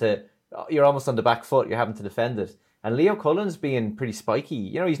you're almost on the back foot. You're having to defend it, and Leo Cullen's being pretty spiky.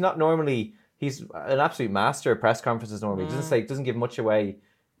 You know, he's not normally. He's an absolute master at press conferences normally. He doesn't give much away.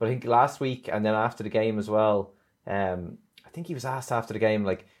 But I think last week and then after the game as well, I think he was asked after the game,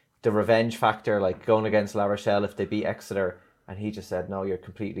 like, the revenge factor, like going against La Rochelle if they beat Exeter. And he just said, no, you're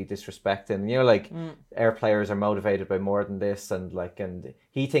completely disrespecting. You know, like, our players are motivated by more than this. And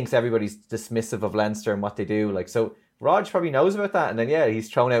he thinks everybody's dismissive of Leinster and what they do. Like, so Rog probably knows about that. And then, he's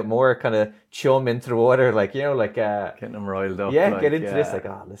thrown out more kind of chum into the water. Like, you know, like... getting them riled up. Yeah, like, get into this. Like,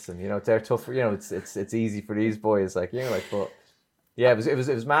 listen, you know, they're tough. You know, it's easy for these boys. Like, you know, like, but... Yeah, it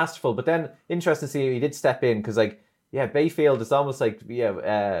was masterful. But then, interesting to see he did step in because, like, Bayfield is almost like,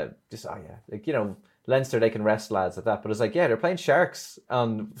 like, you know, Leinster, they can rest lads at that. But it's like, they're playing Sharks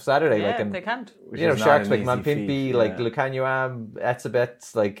on Saturday. Yeah, like, and, they can't. You know, Sharks like Manpimpi, like Lucanuam,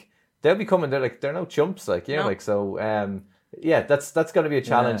 Etzebeth, like, they'll be coming. They're no chumps, like, you know, like, so, that's going to be a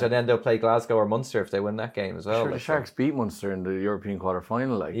challenge. And then they'll play Glasgow or Munster if they win that game as well. Sure, the Sharks beat Munster in the European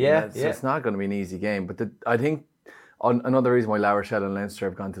quarter-final. Like, it's not going to be an easy game. But I think another reason why La Rochelle and Leinster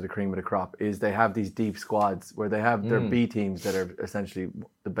have gone to the cream of the crop is they have these deep squads where they have their B teams that are essentially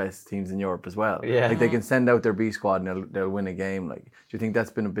the best teams in Europe as well. Yeah. Like they can send out their B squad and they'll win a game. Like, do you think that's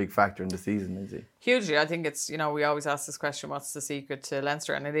been a big factor in the season, Izzy? Hugely. I think it's, we always ask this question, what's the secret to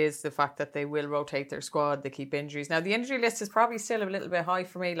Leinster? And it is the fact that they will rotate their squad, they keep injuries. Now, the injury list is probably still a little bit high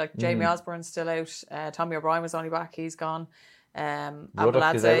for me. Like, Jamie Osborne's still out. Tommy O'Brien was only back, he's gone.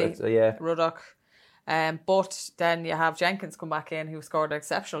 Ruddock is out, Ruddock. But then you have Jenkins come back in, who scored an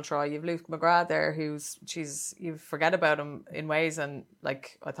exceptional try. You've Luke McGrath there, you forget about him in ways. And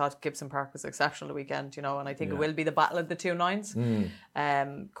like, I thought Gibson Park was exceptional the weekend, and I think it will be the battle of the two nines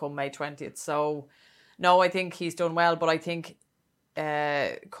come May 20th. So, no, I think he's done well. But I think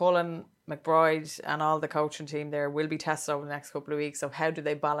Cullen, McBride and all the coaching team there will be tested over the next couple of weeks of how do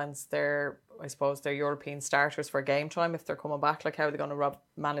they balance their European starters for game time if they're coming back. Like, how are they going to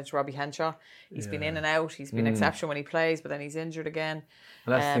manage Robbie Henshaw? He's been in and out. He's been exceptional when he plays, but then he's injured again.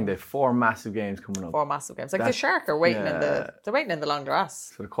 And that's the thing, they have 4 massive games coming up. 4 massive games. Like, the Shark are waiting they're waiting in the long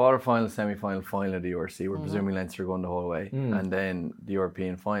grass. So the quarter-final, semi-final, final of the URC, we're presuming Leinster are going the whole way. And then the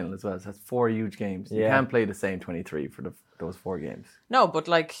European final as well. So that's 4 huge games. You can't play the same 23 for those 4 games. No, but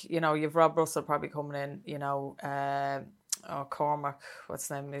like, you've Rob Russell probably coming in, Cormac, what's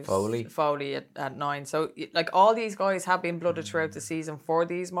his name? Foley at 9. So, like, all these guys have been blooded throughout the season for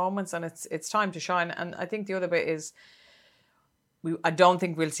these moments, and it's time to shine. And I think the other bit is, I don't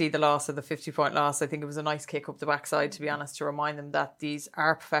think we'll see the loss of the 50-point loss. I think it was a nice kick up the backside, to be honest, to remind them that these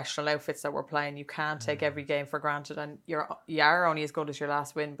are professional outfits that we're playing. You can't take every game for granted, and you are only as good as your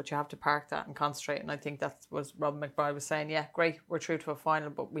last win, but you have to park that and concentrate. And I think that was Rob McBride was saying, yeah, great, we're through to a final,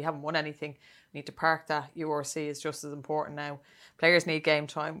 but we haven't won anything. We need to park that. URC is just as important now. Players need game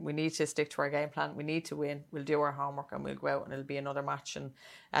time. We need to stick to our game plan. We need to win. We'll do our homework and we'll go out and it'll be another match. And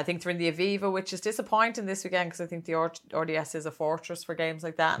I think they're in the Aviva, which is disappointing this weekend because I think the RDS is a fortress for games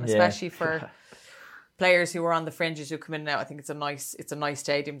like that, and especially for players who are on the fringes who come in and out. I think it's a nice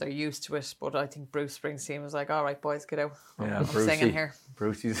stadium. They're used to it, but I think Bruce Springsteen was like, all right, boys, get out. I'm singing here.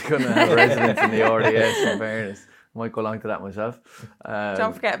 Brucey's going to have residence in the RDS, in fairness. Might go along to that myself.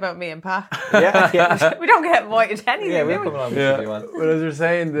 Don't forget about me and Pat. Yeah. We don't get invited to anything. Yeah, we'll come along if you want. But as you're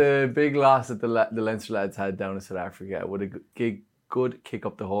saying, the big loss that the Leinster lads had down in South Africa would a good kick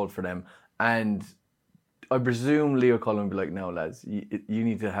up the hole for them. And I presume Leo Cullen would be like, no, lads, you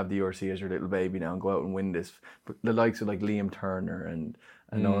need to have the URC as your little baby now and go out and win this. But the likes of like Liam Turner and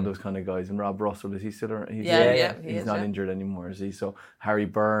all those kind of guys. And Rob Russell, is he still around? He's not injured anymore, is he? So Harry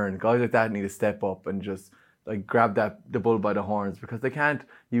Byrne, guys like that need to step up and just like grab the bull by the horns, because they can't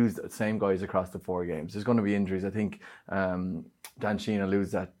use the same guys across the 4 games. There's going to be injuries. I think Dan Sheehan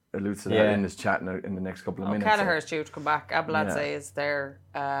alludes to that in his chat in the next couple of minutes. Kelleher's due to come back. Abeladze is there.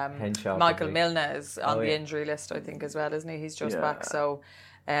 Michael Milne is on the injury list, I think, as well, isn't he? He's just back. So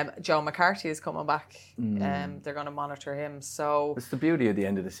Joe McCarthy is coming back. They're going to monitor him. So it's the beauty of the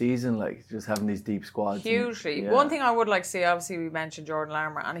end of the season, like just having these deep squads. Hugely. One thing I would like to see, obviously we mentioned Jordan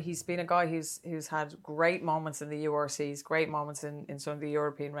Larmour, and he's been a guy who's had great moments in the URCs, great moments in some of the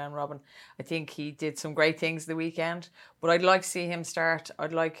European round robin. I think he did some great things the weekend, but I'd like to see him start.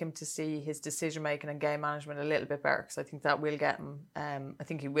 I'd like him to see his decision making and game management a little bit better, because I think that will get him. I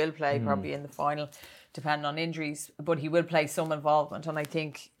think he will play probably in the final, depending on injuries, but he will play some involvement. And I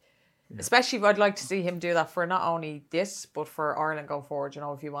think, especially, I'd like to see him do that for not only this, but for Ireland going forward.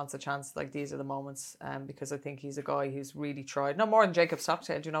 If he wants a chance, like, these are the moments, because I think he's a guy who's really tried. No more than Jacob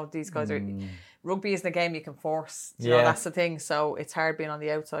Stockdale. These guys are. Rugby isn't a game you can force. That's the thing. So it's hard being on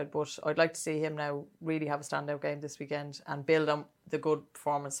the outside. But I'd like to see him now really have a standout game this weekend and build on the good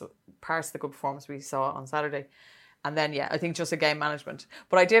performance, parts of the good performance we saw on Saturday. And then, I think just a game management.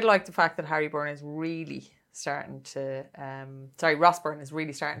 But I did like the fact that Harry Byrne is really starting to... Ross Byrne is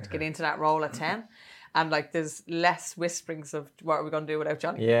really starting to get into that role at 10. And, like, there's less whisperings of what are we going to do without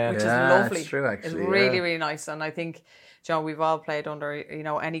Johnny. Which is lovely. It's true, actually. It's really, really nice. And I think, we've all played under,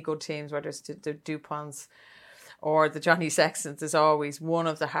 any good teams, whether it's the Duponts or the Johnny Sextons. There's always one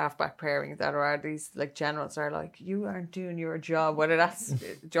of the halfback pairing that are these like generals are like, you aren't doing your job. Whether that's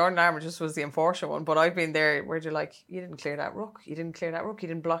Jordan Larmour just was the enforcer one, but I've been there where you're like, you didn't clear that ruck, you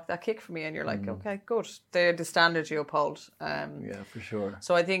didn't block that kick for me, and you're like, okay, good. They're the standards you uphold. For sure.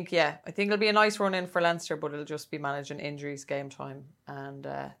 So I think it'll be a nice run in for Leinster, but it'll just be managing injuries, game time, and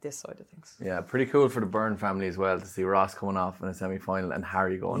this side of things. Yeah, pretty cool for the Byrne family as well to see Ross coming off in a semi-final and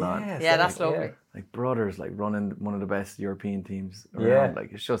Harry going on. Yeah, that's lovely. Like brothers, like running one of the best European teams around.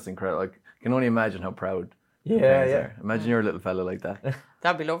 Like, it's just incredible. Like, I can only imagine how proud. Imagine you're a little fella like that.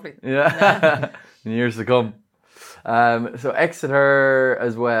 That'd be lovely. Yeah. In years to come. So Exeter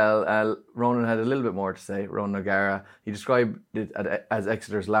as well. Ronan had a little bit more to say. Ronan O'Gara. He described it as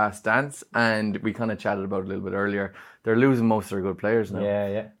Exeter's last dance, and we kind of chatted about it a little bit earlier. They're losing most of their good players now.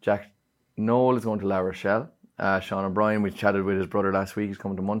 Yeah. Jack Noel is going to La Rochelle. Sean O'Brien, we chatted with his brother last week. He's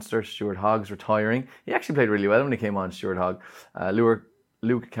coming to Munster. Stuart Hogg's retiring. He actually played really well when he came on, Stuart Hogg.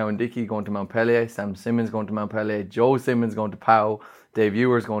 Luke Cowan-Dickey going to Montpellier. Sam Simmons going to Montpellier. Joe Simmons going to Pau. Dave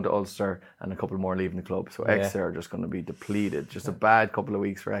Ewers going to Ulster. And a couple more leaving the club. So Exeter are just going to be depleted. Just a bad couple of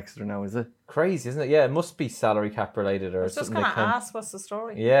weeks for Exeter now, is it? Crazy, isn't it? Yeah, it must be salary cap related or I was just something. going to ask, what's the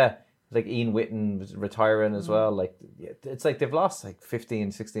story? Yeah. Like Ian Whitten was retiring as well. Like, it's like they've lost like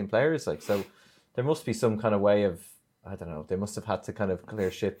 15, 16 players. Like, so there must be some kind of way of, I don't know, they must have had to kind of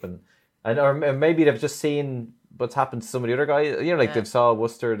clear ship and or maybe they've just seen what's happened to some of the other guys. You know, like they've saw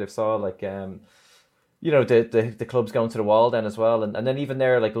Worcester, they've saw like you know, the club's going to the wall then as well, and then even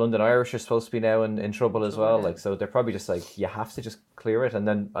there, like London Irish are supposed to be now in trouble as well. Like, so they're probably just like, you have to just clear it, and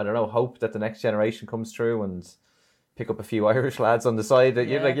then I don't know, hope that the next generation comes through and pick up a few Irish lads on the side that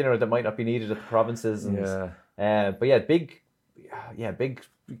that might not be needed at the provinces. And but big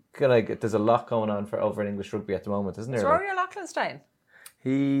kind of, there's a lot going on for over in English rugby at the moment, isn't there? So Rory O'Loughlin staying?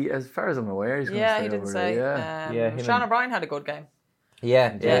 He, as far as I'm aware, he's going to stay he didn't over say. there. Sean O'Brien had a good game.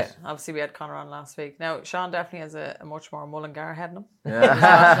 Yeah. Obviously, we had Conor on last week. Now, Sean definitely has a much more Mullingar head in him.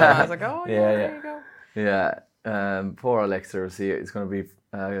 Yeah. I was like, there you go. Yeah. Poor Alexander. See, it's going to be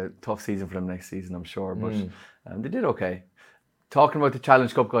a tough season for them next season, I'm sure. But they did okay. Talking about the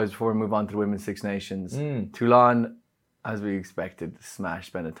Challenge Cup, guys, before we move on to the Women's Six Nations. Toulon, as we expected,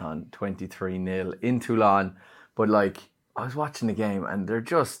 smashed Benetton 23-0 in Toulon. But like, I was watching the game and they're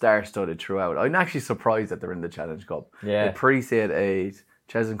just star-studded throughout. I'm actually surprised that they're in the Challenge Cup. Yeah. Parisi at 8,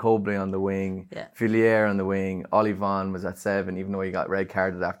 Cheslin Cobley on the wing, Villiers on the wing, Ollie Vaughan was at 7, even though he got red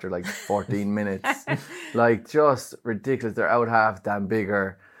carded after like 14 minutes. Like, just ridiculous. They're out half damn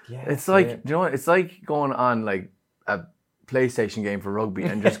bigger. Yeah, it's like, you know what? It's like going on like a PlayStation game for rugby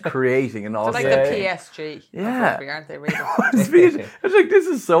and just creating an awesome. They're like the PSG of rugby, aren't they? Really? It's like, this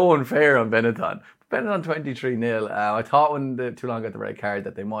is so unfair on Benetton. Benetton 23-0. I thought when the Toulon got the red card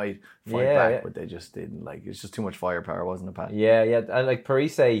that they might fight back, but they just didn't. Like, it's just too much firepower, wasn't it, Pat? Yeah. And like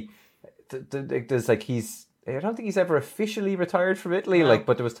Parisi, there's like I don't think he's ever officially retired from Italy. No. Like,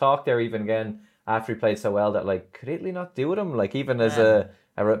 but there was talk there even again after he played so well that like, could Italy not do with him? Like, even as a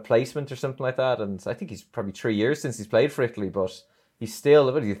replacement or something like that. And I think he's probably 3 years since he's played for Italy, but he's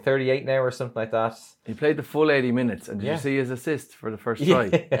still, what is he, 38 now or something like that? He played the full 80 minutes. And did you see his assist for the first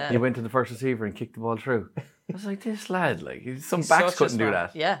try? He went to the first receiver and kicked the ball through. I was like, this lad, like, some backs couldn't do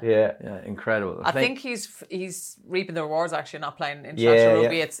that. Yeah, incredible. I think he's reaping the rewards actually, not playing international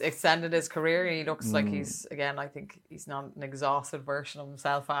rugby. It's extended his career. He looks like he's, again, I think he's not an exhausted version of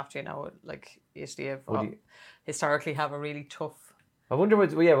himself after, you know, like Italy have historically have a really tough. I wonder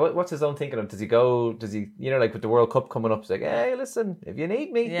what's his own thinking of? Does he, you know, like with the World Cup coming up, he's like, hey, listen, if you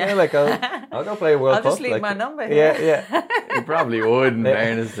need me, you know, like I'll go play a World Cup. I'll just leave like, my number. Yeah. He probably would, in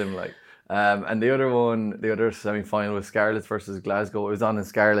fairness to him, like. And the other semi-final was Scarlets versus Glasgow. It was on in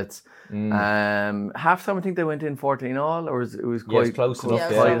Scarlets. Half time, I think they went in 14-all, or it was quite close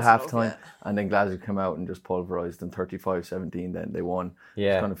enough. Quite at half time, and then Glasgow came out and just pulverised them 35-17. Then they won.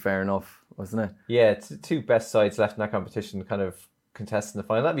 Yeah, it's kind of fair enough, wasn't it? Yeah, it's the two best sides left in that competition, kind of contesting the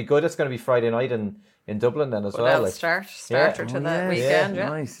final. That'd be good. It's going to be Friday night in Dublin then as well. Like, starter to the weekend.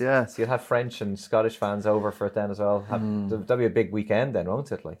 Nice, So you'll have French and Scottish fans over for it then as well. That'll be a big weekend then, won't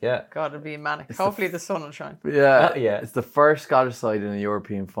it? Like, God, it'll be manic. Hopefully the sun will shine. Yeah. It's the first Scottish side in a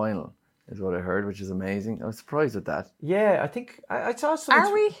European final, is what I heard, which is amazing. I was surprised with that. Yeah, I think I saw someone.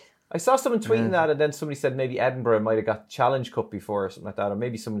 Are we? I saw someone tweeting that, and then somebody said maybe Edinburgh might have got Challenge Cup before or something like that, or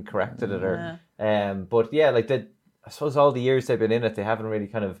maybe someone corrected it, or but yeah, like I suppose all the years they've been in it, they haven't really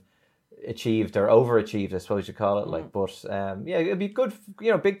kind of achieved or overachieved, I suppose you call it. Like, but it'd be good, you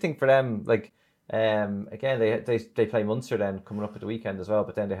know, big thing for them. Like, again, they play Munster then coming up at the weekend as well,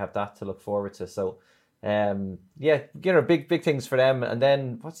 but then they have that to look forward to. So, you know, big things for them. And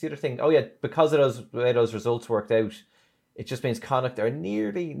then what's the other thing? Oh yeah, because of the way those results worked out, it just means Connacht are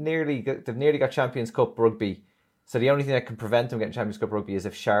they've nearly got Champions Cup rugby. So the only thing that can prevent them getting Champions Cup rugby is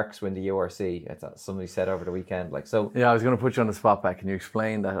if Sharks win the URC. That's somebody said over the weekend. Like, so. Yeah, I was going to put you on the spot back. Can you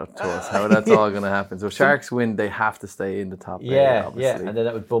explain that to us? How that's all going to happen? So Sharks win, they have to stay in the top. Obviously. And then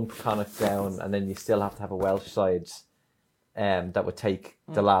that would bump Connacht down, and then you still have to have a Welsh side that would take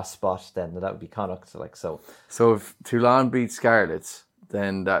the last spot. Then that would be Connacht. Like, so. So if Toulon beat Scarlets,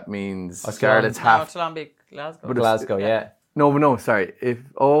 then that means Scarlets have. Toulon beat Glasgow. But Glasgow, No, sorry.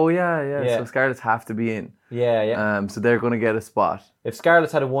 So Scarlets have to be in. Yeah. So they're going to get a spot. If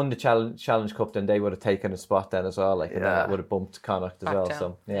Scarlets had won the Challenge Cup, then they would have taken a spot then as well. Like, and then it would have bumped Connacht as well.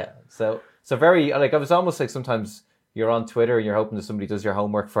 Down. So very, like, I was almost like sometimes you're on Twitter and you're hoping that somebody does your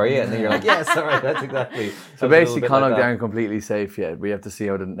homework for you, and then you're like, yes, all right, that's exactly. So basically, Connacht aren't completely safe yet. We have to see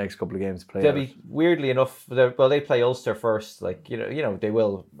how the next couple of games play. They'll be, weirdly enough, they play Ulster first. Like, you know, they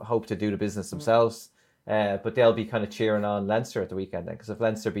will hope to do the business themselves, but they'll be kind of cheering on Leinster at the weekend then, because if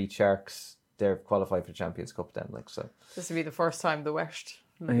Leinster beat Sharks, they're qualified for Champions Cup then. Like, so this will be the first time the West.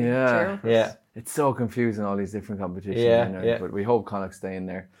 Yeah. It's so confusing, all these different competitions. But we hope Connacht stay in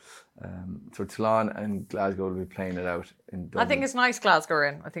there. So Toulon and Glasgow will be playing it out in Dublin. I think it's nice Glasgow are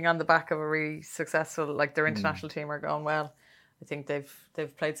in. I think on the back of a really successful, like, their international team are going well. I think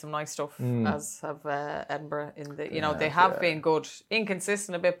they've played some nice stuff, as have Edinburgh. In the they have been good,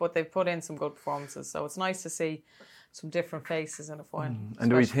 inconsistent a bit, but they've put in some good performances. So it's nice to see some different faces in a final. And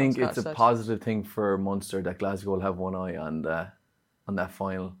do we think it's a positive thing for Munster that Glasgow will have one eye on that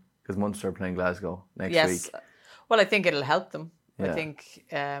final, because Munster are playing Glasgow next week? Well, I think it'll help them. I think,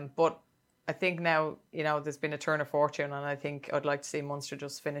 but I think now, there's been a turn of fortune, and I think I'd like to see Munster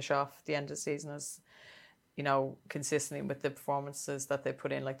just finish off the end of the season as, consistently with the performances that they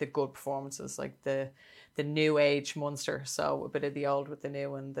put in, like the good performances, like the new age Munster. So a bit of the old with the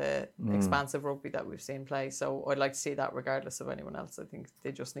new, and the expansive rugby that we've seen play. So I'd like to see that regardless of anyone else. I think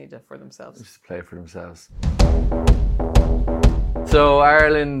they just need it for themselves. Just play for themselves. So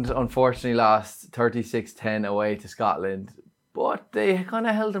Ireland unfortunately lost 36-10 away to Scotland, but they kind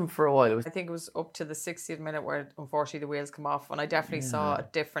of held them for a while. I think it was up to the 60th minute where unfortunately the wheels come off, and I definitely saw a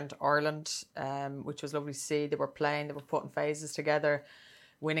different Ireland, which was lovely to see. They were playing, they were putting phases together,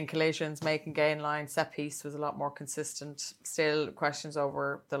 winning collisions, making gain lines. Set piece was a lot more consistent. Still questions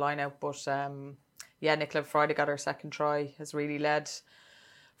over the line-out, but Nicola Friday got her second try, has really led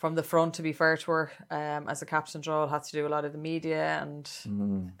from the front, to be fair to her. As a captain, Joel had to do a lot of the media and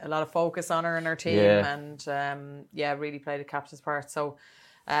a lot of focus on her and her team, and really played a captain's part. So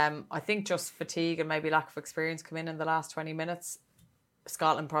I think just fatigue and maybe lack of experience come in the last 20 minutes.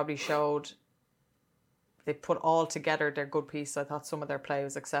 Scotland probably showed they put all together their good piece. I thought some of their play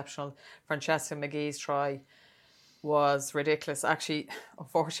was exceptional. Francesca McGee's try was ridiculous. Actually,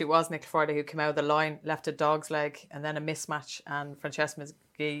 unfortunately, it was Nicola Friday who came out of the line, left a dog's leg, and then a mismatch. And Francesca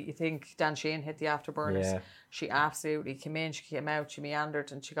McGee, you think Dan Sheehan hit the afterburners. Yeah. She absolutely came in, she came out, she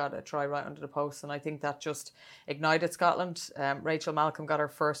meandered, and she got a try right under the post. And I think that just ignited Scotland. Rachel Malcolm got her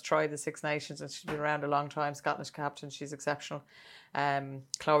first try of the Six Nations, and she's been around a long time. Scottish captain, she's exceptional.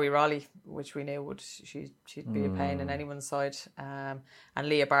 Chloe Raleigh, which we knew she'd be a pain in anyone's side, and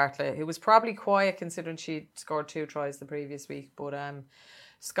Leah Bartlett, who was probably quiet considering she'd scored 2 tries the previous week, but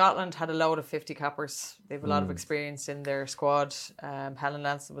Scotland had a load of 50 cappers. They have a lot of experience in their squad. Helen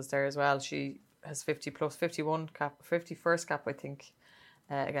Lanson was there as well. She has 50 plus 51 cap, 51st cap I think,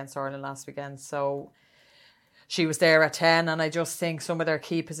 against Ireland last weekend. So she was there at 10, and I just think some of their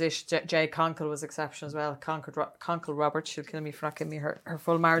key positions, Jade Conkle was exceptional as well. Conkle Roberts, she'll kill me for not giving me her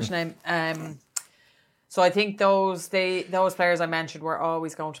full marriage name. So I think those players I mentioned were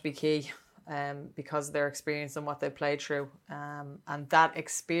always going to be key, because of their experience and what they played through. And that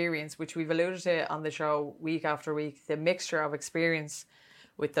experience, which we've alluded to on the show week after week, the mixture of experience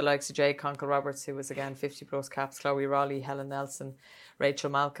with the likes of Jade Conkle Roberts, who was again 50 plus caps, Chloe Raleigh, Helen Nelson, Rachel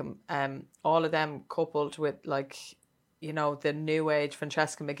Malcolm, all of them coupled with the new age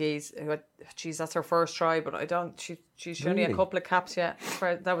Francesca McGee's, who, that's her first try, but she's only a couple of caps yet.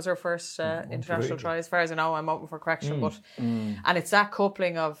 That was her first international try, as far as I know. I'm open for correction, and it's that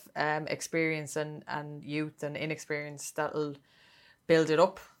coupling of experience and youth and inexperience that'll build it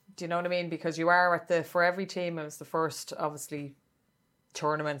up. Do you know what I mean? Because you are for every team, it was the first, obviously,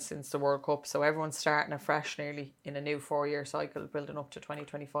 tournament since the World Cup, so everyone's starting afresh nearly in a new 4-year cycle building up to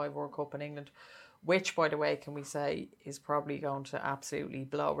 2025 World Cup in England, which, by the way, can we say is probably going to absolutely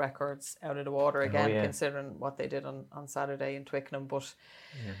blow records out of the water again, considering what they did on Saturday in Twickenham. But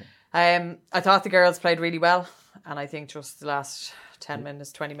I thought the girls played really well, and I think just the last 10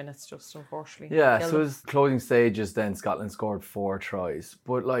 minutes, 20 minutes just unfortunately so it was closing stages. Then Scotland scored 4 tries,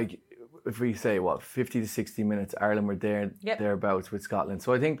 but if we say 50 to 60 minutes, Ireland were thereabouts with Scotland.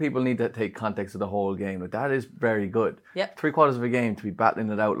 So I think people need to take context of the whole game. But that is very good. 3/4 of a game to be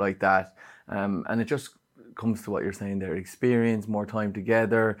battling it out like that, and it just comes to what you're saying there: experience, more time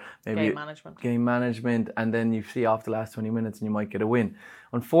together, maybe game management, and then you see off the last 20 minutes and you might get a win.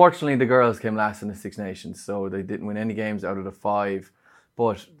 Unfortunately, the girls came last in the Six Nations, so they didn't win any games out of the 5.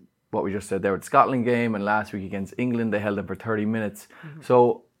 But what we just said there with the Scotland game and last week against England, they held them for 30 minutes.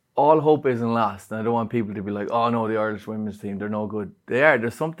 So all hope isn't lost, and I don't want people to be like, oh no, the Irish women's team, they're no good. They are.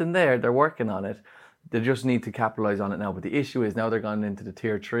 There's something there. They're working on it. they just need to capitalise on it now. But the issue is now they're gone into the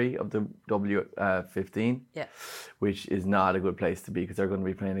tier 3 of the W15, which is not a good place to be because they're going to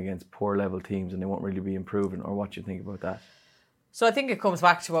be playing against poor level teams and they won't really be improving. Or what do you think about that? So I think it comes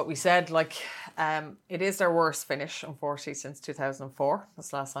back to what we said. Like, it is their worst finish, unfortunately, since 2004. That's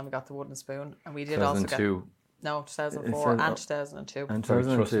the last time we got the wooden spoon, and we did 2002. also get. No, 2004 and 2002. And Sorry,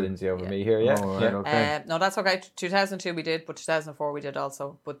 trust Lindsay over me here, yeah. Oh, right, okay. No, that's okay. 2002 we did, but 2004 we did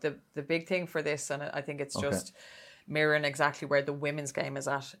also. But the big thing for this, and I think it's just mirroring exactly where the women's game is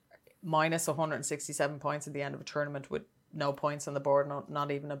at, minus 167 points at the end of a tournament with no points on the board, not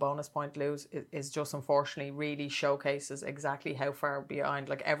even a bonus point lose, is just unfortunately really showcases exactly how far behind.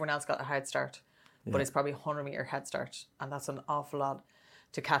 Like, everyone else got a head start, but it's probably a 100-metre head start, and that's an awful lot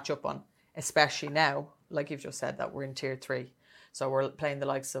to catch up on, especially now, like you've just said, that we're in tier 3. So we're playing the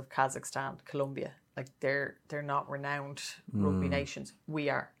likes of Kazakhstan, Colombia. Like, they're not renowned rugby nations. We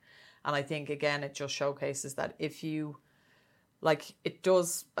are. And I think, again, it just showcases that if you, like, it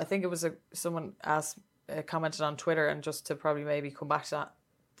does, I think it was someone commented on Twitter, and just to probably maybe come back to that,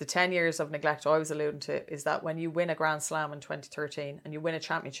 the 10 years of neglect I was alluding to is that when you win a Grand Slam in 2013 and you win a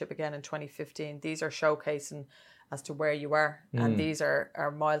championship again in 2015, these are showcasing as to where you are. And these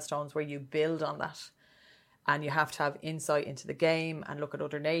are milestones where you build on that. And you have to have insight into the game and look at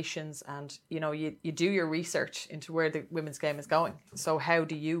other nations. And, you know, you do your research into where the women's game is going. So how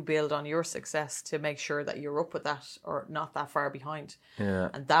do you build on your success to make sure that you're up with that or not that far behind? Yeah.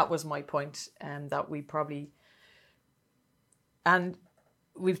 And that was my point. That we probably... And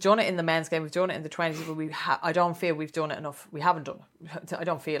we've done it in the men's game. We've done it in the 20s. But I don't feel we've done it enough. We haven't done it.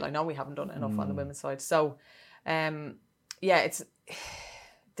 I know we haven't done it enough on the women's side. So,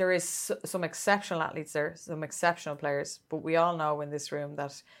 there is some exceptional athletes there, some exceptional players, but we all know in this room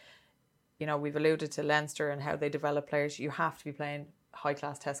that, you know, we've alluded to Leinster and how they develop players. You have to be playing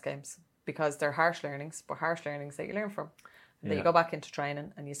high-class test games because they're harsh learnings, but harsh learnings that you learn from. And then you go back into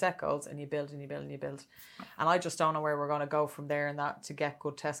training and you set goals and you build and you build and you build. And I just don't know where we're going to go from there and that to get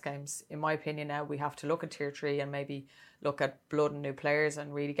good test games. In my opinion now, we have to look at tier 3 and maybe look at blood and new players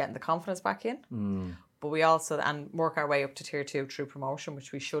and really getting the confidence back in. But we also, and work our way up to tier 2 through promotion,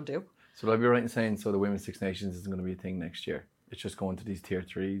 which we should do. So would I be right in saying, so the Women's Six Nations isn't going to be a thing next year? It's just going to these tier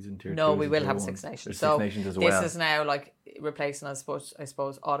 3s and tier 2s? No, we will have a Six Nations. There's So Six Nations as well. this is now like replacing, I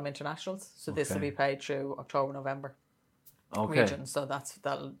suppose, autumn internationals. So this will be played through October, November region. So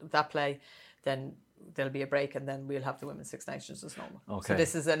that play, then there'll be a break and then we'll have the Women's Six Nations as normal. So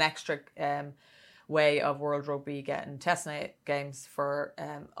this is an extra... way of World Rugby getting test games for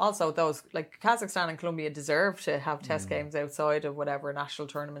also those like Kazakhstan and Colombia deserve to have test games outside of whatever national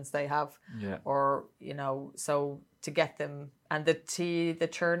tournaments they have, or you know, so to get them, and the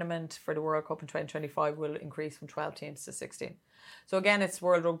tournament for the World Cup in 2025 will increase from 12 teams to 16. So again, it's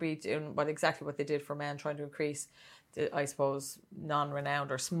World Rugby doing exactly what they did for men, trying to increase the, I suppose, non-renowned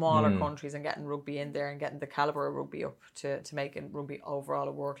or smaller countries and getting rugby in there and getting the calibre of rugby up to making rugby overall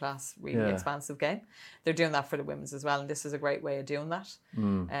a world-class, really expansive game. They're doing that for the women's as well, and this is a great way of doing that.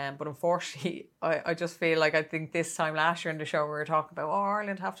 But unfortunately, I just feel like I think this time last year in the show we were talking about,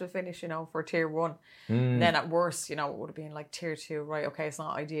 Ireland have to finish, you know, for tier 1. And then at worst, you know, it would have been like tier 2, right, okay, it's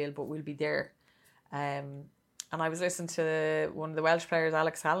not ideal, but we'll be there. And I was listening to one of the Welsh players,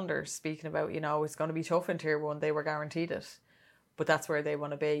 Alex Hallander, speaking about, you know, it's going to be tough in tier 1. They were guaranteed it, but that's where they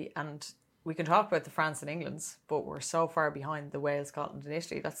want to be. And we can talk about the France and England's, but we're so far behind the Wales, Scotland and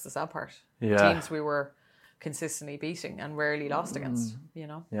Italy. That's the sad part. Yeah. Teams we were consistently beating and rarely lost against, you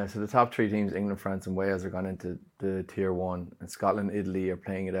know. Yeah, so the top 3 teams, England, France and Wales, are gone into the tier 1, and Scotland and Italy are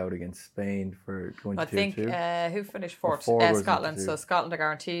playing it out against Spain for going to tier 2. I think who finished fourth? Scotland. So Scotland are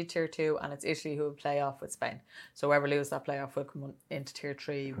guaranteed tier 2, and it's Italy who will play off with Spain. So whoever loses that playoff will come into tier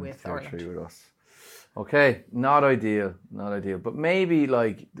 3 with Ireland. Tier 3 with us. Okay, not ideal, but maybe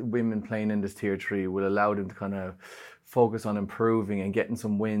like the women playing in this tier 3 will allow them to kind of focus on improving and getting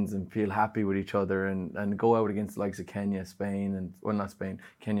some wins and feel happy with each other and go out against the likes of Kenya, Spain, and well, not Spain,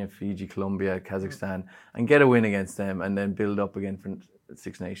 Kenya, Fiji, Colombia, Kazakhstan, and get a win against them and then build up again for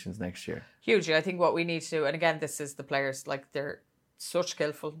Six Nations next year. Hugely. I think what we need to do, and again, this is the players, like they're such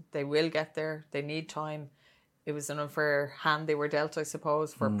skillful, they will get there, they need time. It was an unfair hand they were dealt, I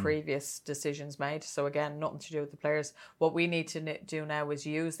suppose, for previous decisions made. So again, nothing to do with the players. What we need to do now is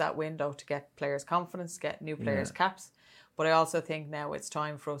use that window to get players' confidence, get new players' caps. But I also think now it's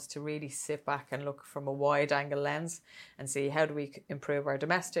time for us to really sit back and look from a wide-angle lens and see how do we improve our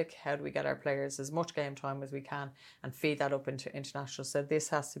domestic, how do we get our players as much game time as we can and feed that up into international. So this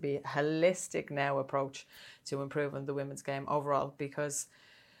has to be a holistic now approach to improving the women's game overall because,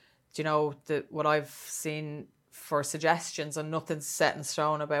 you know, what I've seen for suggestions, and nothing's set in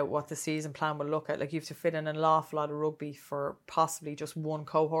stone about what the season plan will look at. Like, you have to fit in an awful lot of rugby for possibly just one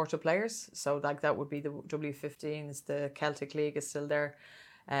cohort of players. So like that would be the W15s, the Celtic League is still there,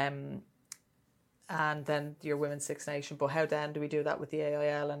 and then your Women's Six Nations. But how then do we do that with the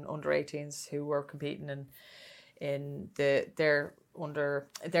AIL and under 18s who were competing in their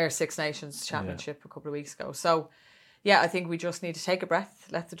Six Nations Championship a couple of weeks ago? So yeah, I think we just need to take a breath,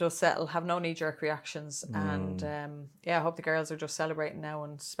 let the dust settle, have no knee-jerk reactions, and I hope the girls are just celebrating now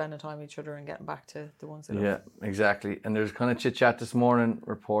and spending time with each other and getting back to the ones they love. Yeah, exactly. And there's kind of chit-chat this morning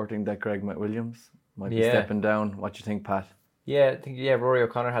reporting that Greg McWilliams might be stepping down. What do you think, Pat? Yeah, I think Rory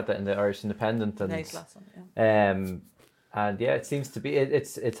O'Connor had that in the Irish Independent, and last one, and yeah, it seems to be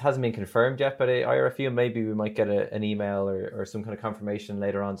it hasn't been confirmed yet, but I feel maybe we might get an email or some kind of confirmation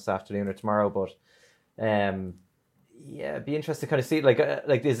later on this afternoon or tomorrow. But yeah, it'd be interesting to kind of see like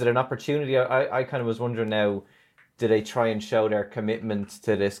is it an opportunity? I kind of was wondering now, do they try and show their commitment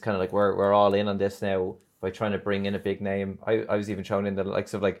to this kind of like we're all in on this now by trying to bring in a big name? I was even shown in the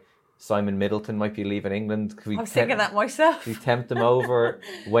likes of like Simon Middleton might be leaving England. I was thinking that myself. Do you tempt him over?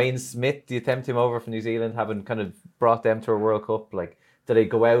 Wayne Smith, do you tempt him over from New Zealand, having kind of brought them to a World Cup? Like, do they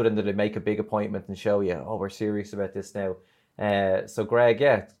go out and do they make a big appointment and show you, oh, we're serious about this now? So Greg,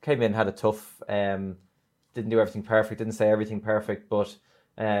 came in, had a tough, didn't do everything perfect, didn't say everything perfect, but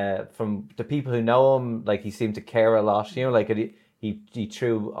from the people who know him, like, he seemed to care a lot. You know, like he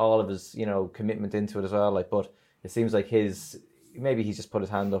threw all of his, you know, commitment into it as well. Like, but it seems like maybe he's just put his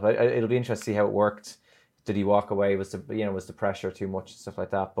hand up. It'll be interesting to see how it worked. Did he walk away? Was the pressure too much and stuff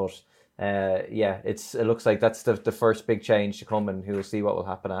like that? But it looks like that's the first big change to come, and we'll see what will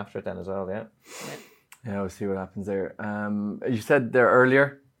happen after it then as well. Yeah, we'll see what happens there. You said there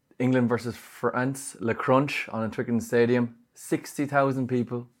earlier, England versus France, Le Crunch on a Twickenham Stadium. 60,000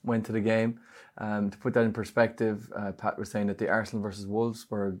 people went to the game. To put that in perspective, Pat was saying that the Arsenal versus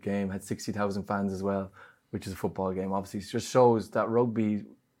Wolfsburg game had 60,000 fans as well, which is a football game. Obviously, it just shows that rugby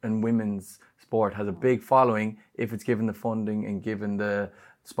and women's sport has a big following if it's given the funding and given the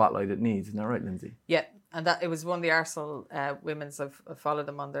spotlight it needs. Isn't that right, Lindsay? Yeah, and that it was one of the Arsenal women's. I've followed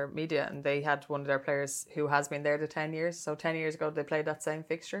them on their media, and they had one of their players who has been there the 10 years. So 10 years ago, they played that same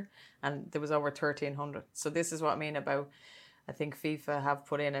fixture, and there was over 1,300. So this is what I mean about, I think FIFA have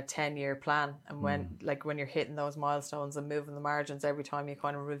put in a 10-year plan, and when you're hitting those milestones and moving the margins every time you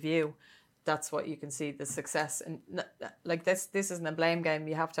kind of review, that's what you can see the success. And like this isn't a blame game.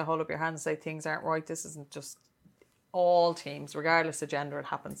 You have to hold up your hands and say things aren't right. This isn't just all teams, regardless of gender, it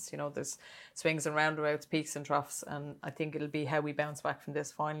happens. You know, there's swings and roundabouts, peaks and troughs, and I think it'll be how we bounce back from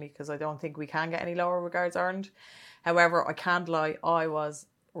this finally, because I don't think we can get any lower regards Ireland. However, I can't lie, I was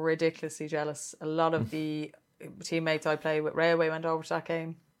ridiculously jealous. A lot of the teammates I play with Railway went over to that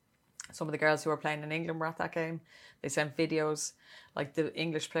game. Some of the girls who were playing in England were at that game. They sent videos, like the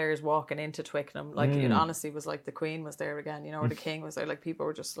English players walking into Twickenham. Like, it honestly was like the Queen was there again, you know, or the King was there. Like, people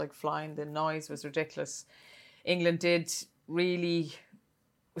were just like flying. The noise was ridiculous. England did really,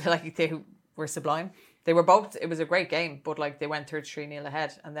 like, they were sublime. They were both, it was a great game, but like they went 33-0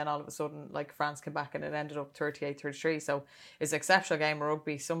 ahead, and then all of a sudden, like, France came back and it ended up 38-33. So it's an exceptional game of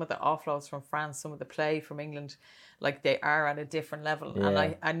rugby. Some of the offloads from France, some of the play from England, like, they are at a different level. Yeah.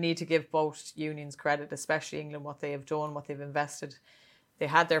 And I need to give both unions credit, especially England, what they have done, what they've invested. They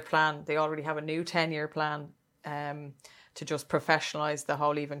had their plan. They already have a new 10-year plan to just professionalise the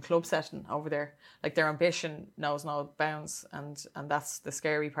whole even club setting over there. Like, their ambition knows no bounds, and that's the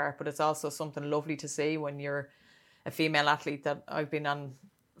scary part. But it's also something lovely to see when you're a female athlete that I've been on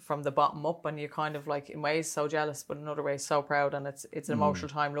from the bottom up, and you're kind of like, in ways, so jealous, but in other ways so proud. And it's an emotional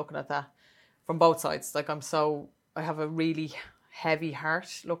time looking at that from both sides. Like, I have a really heavy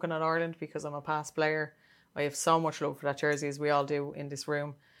heart looking at Ireland because I'm a past player. I have so much love for that jersey, as we all do in this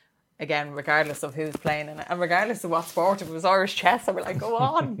room. Again, regardless of who's playing in it, and regardless of what sport. If it was Irish chess, I would like, go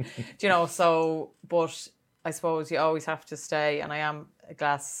on. Do you know, so, but I suppose you always have to stay, and I am a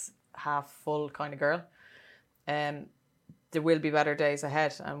glass half full kind of girl. There will be better days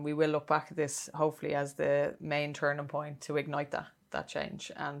ahead, and we will look back at this, hopefully, as the main turning point to ignite that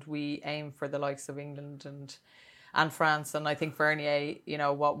change. And we aim for the likes of England and France. And I think Vernier, you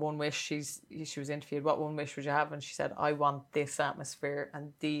know, what one wish, she was interviewed, what one wish would you have? And she said, I want this atmosphere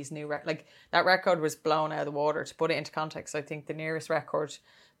and these new like, that record was blown out of the water. To put it into context, I think the nearest record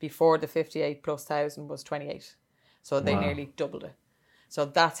before the 58 plus 1,000 was 28. So they nearly doubled it. So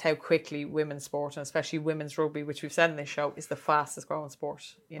that's how quickly women's sport, and especially women's rugby, which we've said in this show, is the fastest growing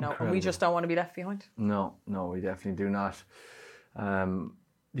sport, you know. Incredible. And we just don't want to be left behind. No, we definitely do not.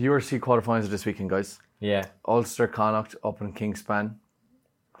 The URC quarterfinals are this weekend, guys. Yeah. Ulster Connacht up in Kingspan.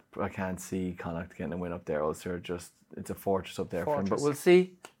 I can't see Connacht getting a win up there. Ulster it's a fortress up there for them. But we'll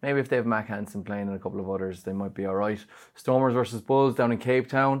see. Maybe if they have Mac Hansen playing and a couple of others, they might be all right. Stormers versus Bulls down in Cape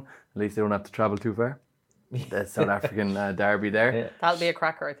Town. At least they don't have to travel too far. The South African derby there. Yeah. That'll be a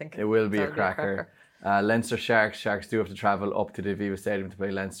cracker, I think. It will be a cracker. Leinster Sharks. Sharks do have to travel up to the Aviva Stadium to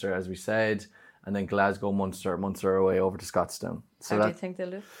play Leinster, as we said. And then Glasgow, Munster. Munster away over to Scottstown. So how do you think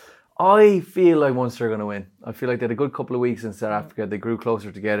they'll do? I feel like Munster are going to win. I feel like they had a good couple of weeks in South Africa. They grew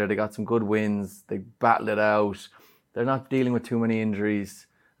closer together. They got some good wins. They battled it out. They're not dealing with too many injuries.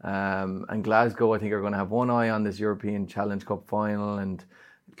 And Glasgow, I think, are going to have one eye on this European Challenge Cup final. And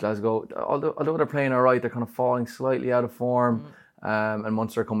Glasgow, although they're playing all right, they're kind of falling slightly out of form. And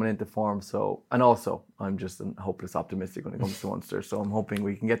Munster are coming into form. And also, I'm just hopeless optimistic when it comes to Munster. So I'm hoping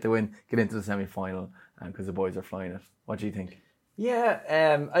we can get the win, get into the semi-final, because the boys are flying it. What do you think?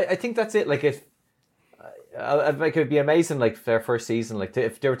 Yeah, I think that's it. Like, if like, it'd be amazing, like, their first season, like,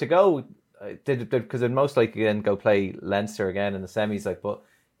 if they were to go, because they'd most likely then go play Leinster again in the semis, like, but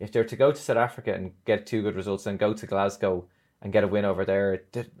if they were to go to South Africa and get 2 good results, and go to Glasgow and get a win over there,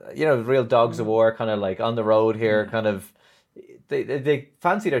 you know, real dogs of war, kind of like on the road here, kind of, they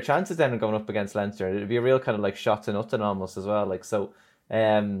fancy their chances then going up against Leinster. It'd be a real kind of like shot to nothing almost as well, like, so.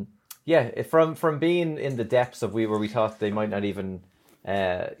 Yeah, from being in the depths of where we thought they might not even,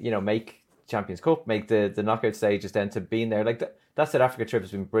 make Champions Cup, make the knockout stages, then to being there, like that South Africa trip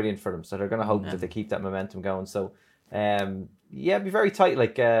has been brilliant for them. So they're going to hope that they keep that momentum going. So, it'd be very tight.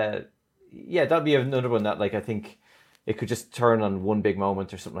 Like, that'd be another one that, like, I think it could just turn on one big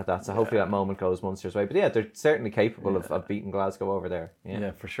moment or something like that. So hopefully that moment goes Munster's way. But yeah, they're certainly capable of beating Glasgow over there.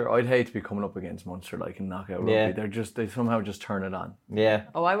 Yeah, for sure. I'd hate to be coming up against Munster like in knockout rugby. They somehow just turn it on. Yeah.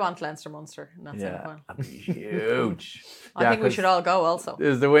 Oh, I want Leinster-Munster in that semi-final. That'd be huge. I think we should all go also.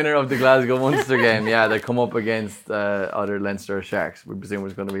 Is the winner of the Glasgow-Munster game. Yeah, they come up against other Leinster Sharks. We presume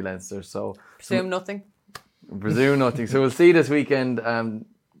it's going to be Leinster. So Presume nothing. So we'll see this weekend.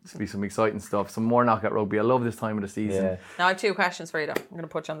 There'll be some exciting stuff, some more knockout rugby. I love this time of the season. Yeah. Now I have 2 questions for you though. I'm going to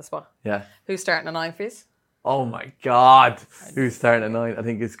put you on the spot. Yeah. Who's starting a 9 for you? Oh my God. Who's starting at 9? I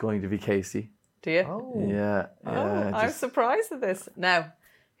think it's going to be Casey. Do you? Oh. Yeah. I'm surprised at this. Now,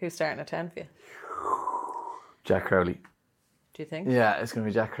 who's starting at 10 for you? Jack Crowley. Do you think? Yeah, it's going to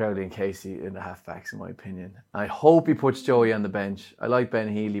be Jack Crowley and Casey in the halfbacks, in my opinion. I hope he puts Joey on the bench. I like Ben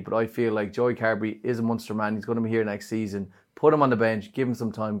Healy, but I feel like Joey Carberry is a Munster man. He's going to be here next season. Put him on the bench, give him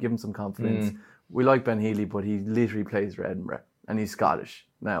some time, give him some confidence. We like Ben Healy, but he literally plays for Edinburgh. And he's Scottish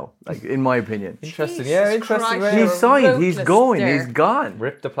now, like, in my opinion. Interesting. Jesus Interesting. Christ, He's signed. He's going. there. He's gone.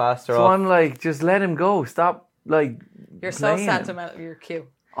 Rip the plaster So off. I'm like, just let him go. Stop, like, You're so playing him. sentimental. You're cute.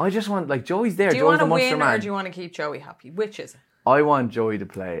 I just want, like, Joey's there. Do you Joey's want the to Munster win man. or do you want to keep Joey happy? Which is it? I want Joey to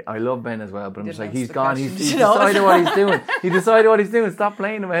play. I love Ben as well, but I'm just like, answer he's the gone. question. He's You know? decided what he's doing. He decided what he's doing. Stop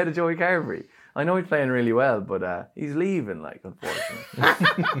playing him ahead of Joey Carberry. I know he's playing really well, but he's leaving, like,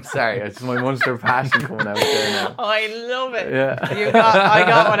 unfortunately. Sorry, it's just my Munster passion coming out there now. I love it. Yeah. I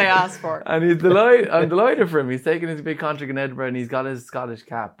got what I asked for. And he's delighted. I'm delighted for him. He's taking his big contract in Edinburgh and he's got his Scottish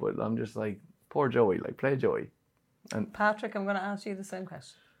cap, but I'm just like, poor Joey, like, play Joey. Patrick, I'm going to ask you the same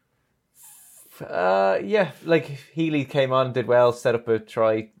question. Like Healy came on, did well, set up a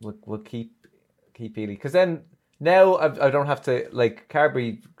try. We'll keep Healy, because then now I don't have to, like,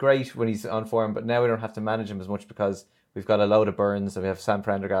 Carberry, great when he's on form, but now we don't have to manage him as much because we've got a load of Burns and we have Sam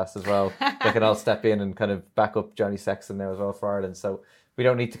Prendergast as well. They can all step in and kind of back up Johnny Sexton now as well for Ireland. So we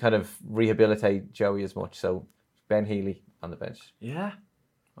don't need to kind of rehabilitate Joey as much. So Ben Healy on the bench. Yeah.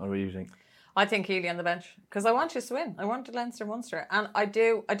 What do you think? I think Healy on the bench because I want you to win. I want the Leinster-Munster, and I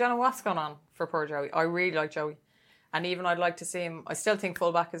don't know what's going on for poor Joey. I really like Joey, and even I'd like to see him. I still think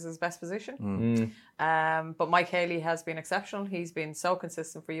fullback is his best position. But Mike Haley has been exceptional. He's been so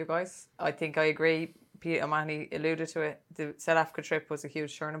consistent for you guys. I think I agree. Peter O'Mahony alluded to it. The South Africa trip was a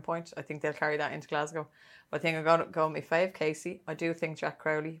huge turning point. I think they'll carry that into Glasgow. But I think I'm going to go with my 5, Casey. I do think Jack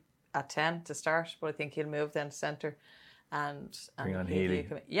Crowley at 10 to start, but I think he'll move then to centre. And bring on Healy.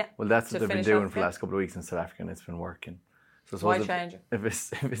 Yeah. Well, that's what they've been doing for the off, last couple of weeks in South Africa, and it's been working. So why change it? If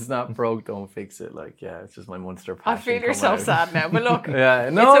it's not broke, don't fix it. Like, yeah, it's just my Munster passion. I feel you're so sad now, but look, yeah,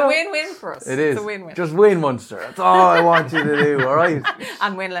 it's a win-win for us. It is. It's a win-win. Just win Munster. That's all I want you to do, all right?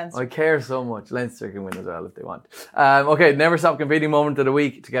 And win Leinster. I care so much. Leinster can win as well if they want. Okay, never stop competing moment of the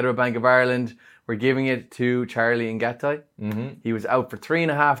week together with Bank of Ireland. We're giving it to Charlie Ngatai. He was out for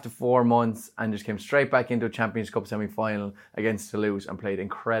 3.5 to 4 months and just came straight back into a Champions Cup semi-final against Toulouse and played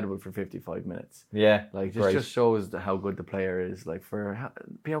incredible for 55 minutes. Yeah, like this just shows how good the player is. Like for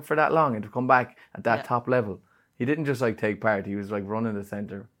that long and to come back at that top level, he didn't just like take part. He was like running the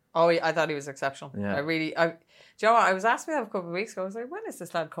centre Oh, I thought he was exceptional. Yeah. Do you know what? I was asking that a couple of weeks ago. I was like, when is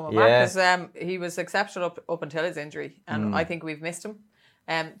this lad coming back? Because he was exceptional up until his injury, and I think we've missed him.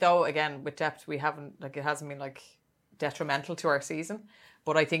 Though again, with depth, we haven't it hasn't been detrimental to our season.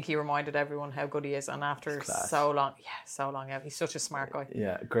 But I think he reminded everyone how good he is, and after so long out, he's such a smart guy.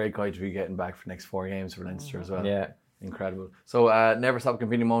 Yeah, great guy to be getting back for the next 4 games for Leinster as well. Yeah. Incredible. So, never stop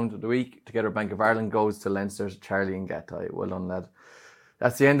competing moment of the week. Together, Bank of Ireland goes to Leinster's Charlie and Gatai. Well done, lad.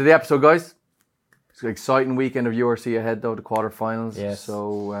 That's the end of the episode, guys. It's an exciting weekend of URC ahead, though, the quarterfinals. Yes.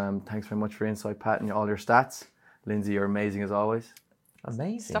 So, thanks very much for your insight, Pat, and all your stats. Lindsay, you're amazing as always.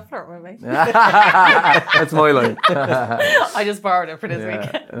 Amazing. Stop flirting with me. That's my line. I just borrowed it for this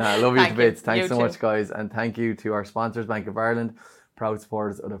week. Love you to bits. Thanks You so too. much, guys. And thank you to our sponsors, Bank of Ireland, proud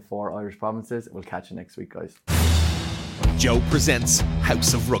supporters of the 4 Irish provinces. We'll catch you next week, guys. Joe presents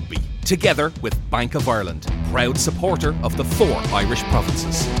House of Rugby, together with Bank of Ireland, proud supporter of the 4 Irish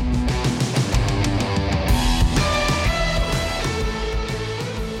provinces.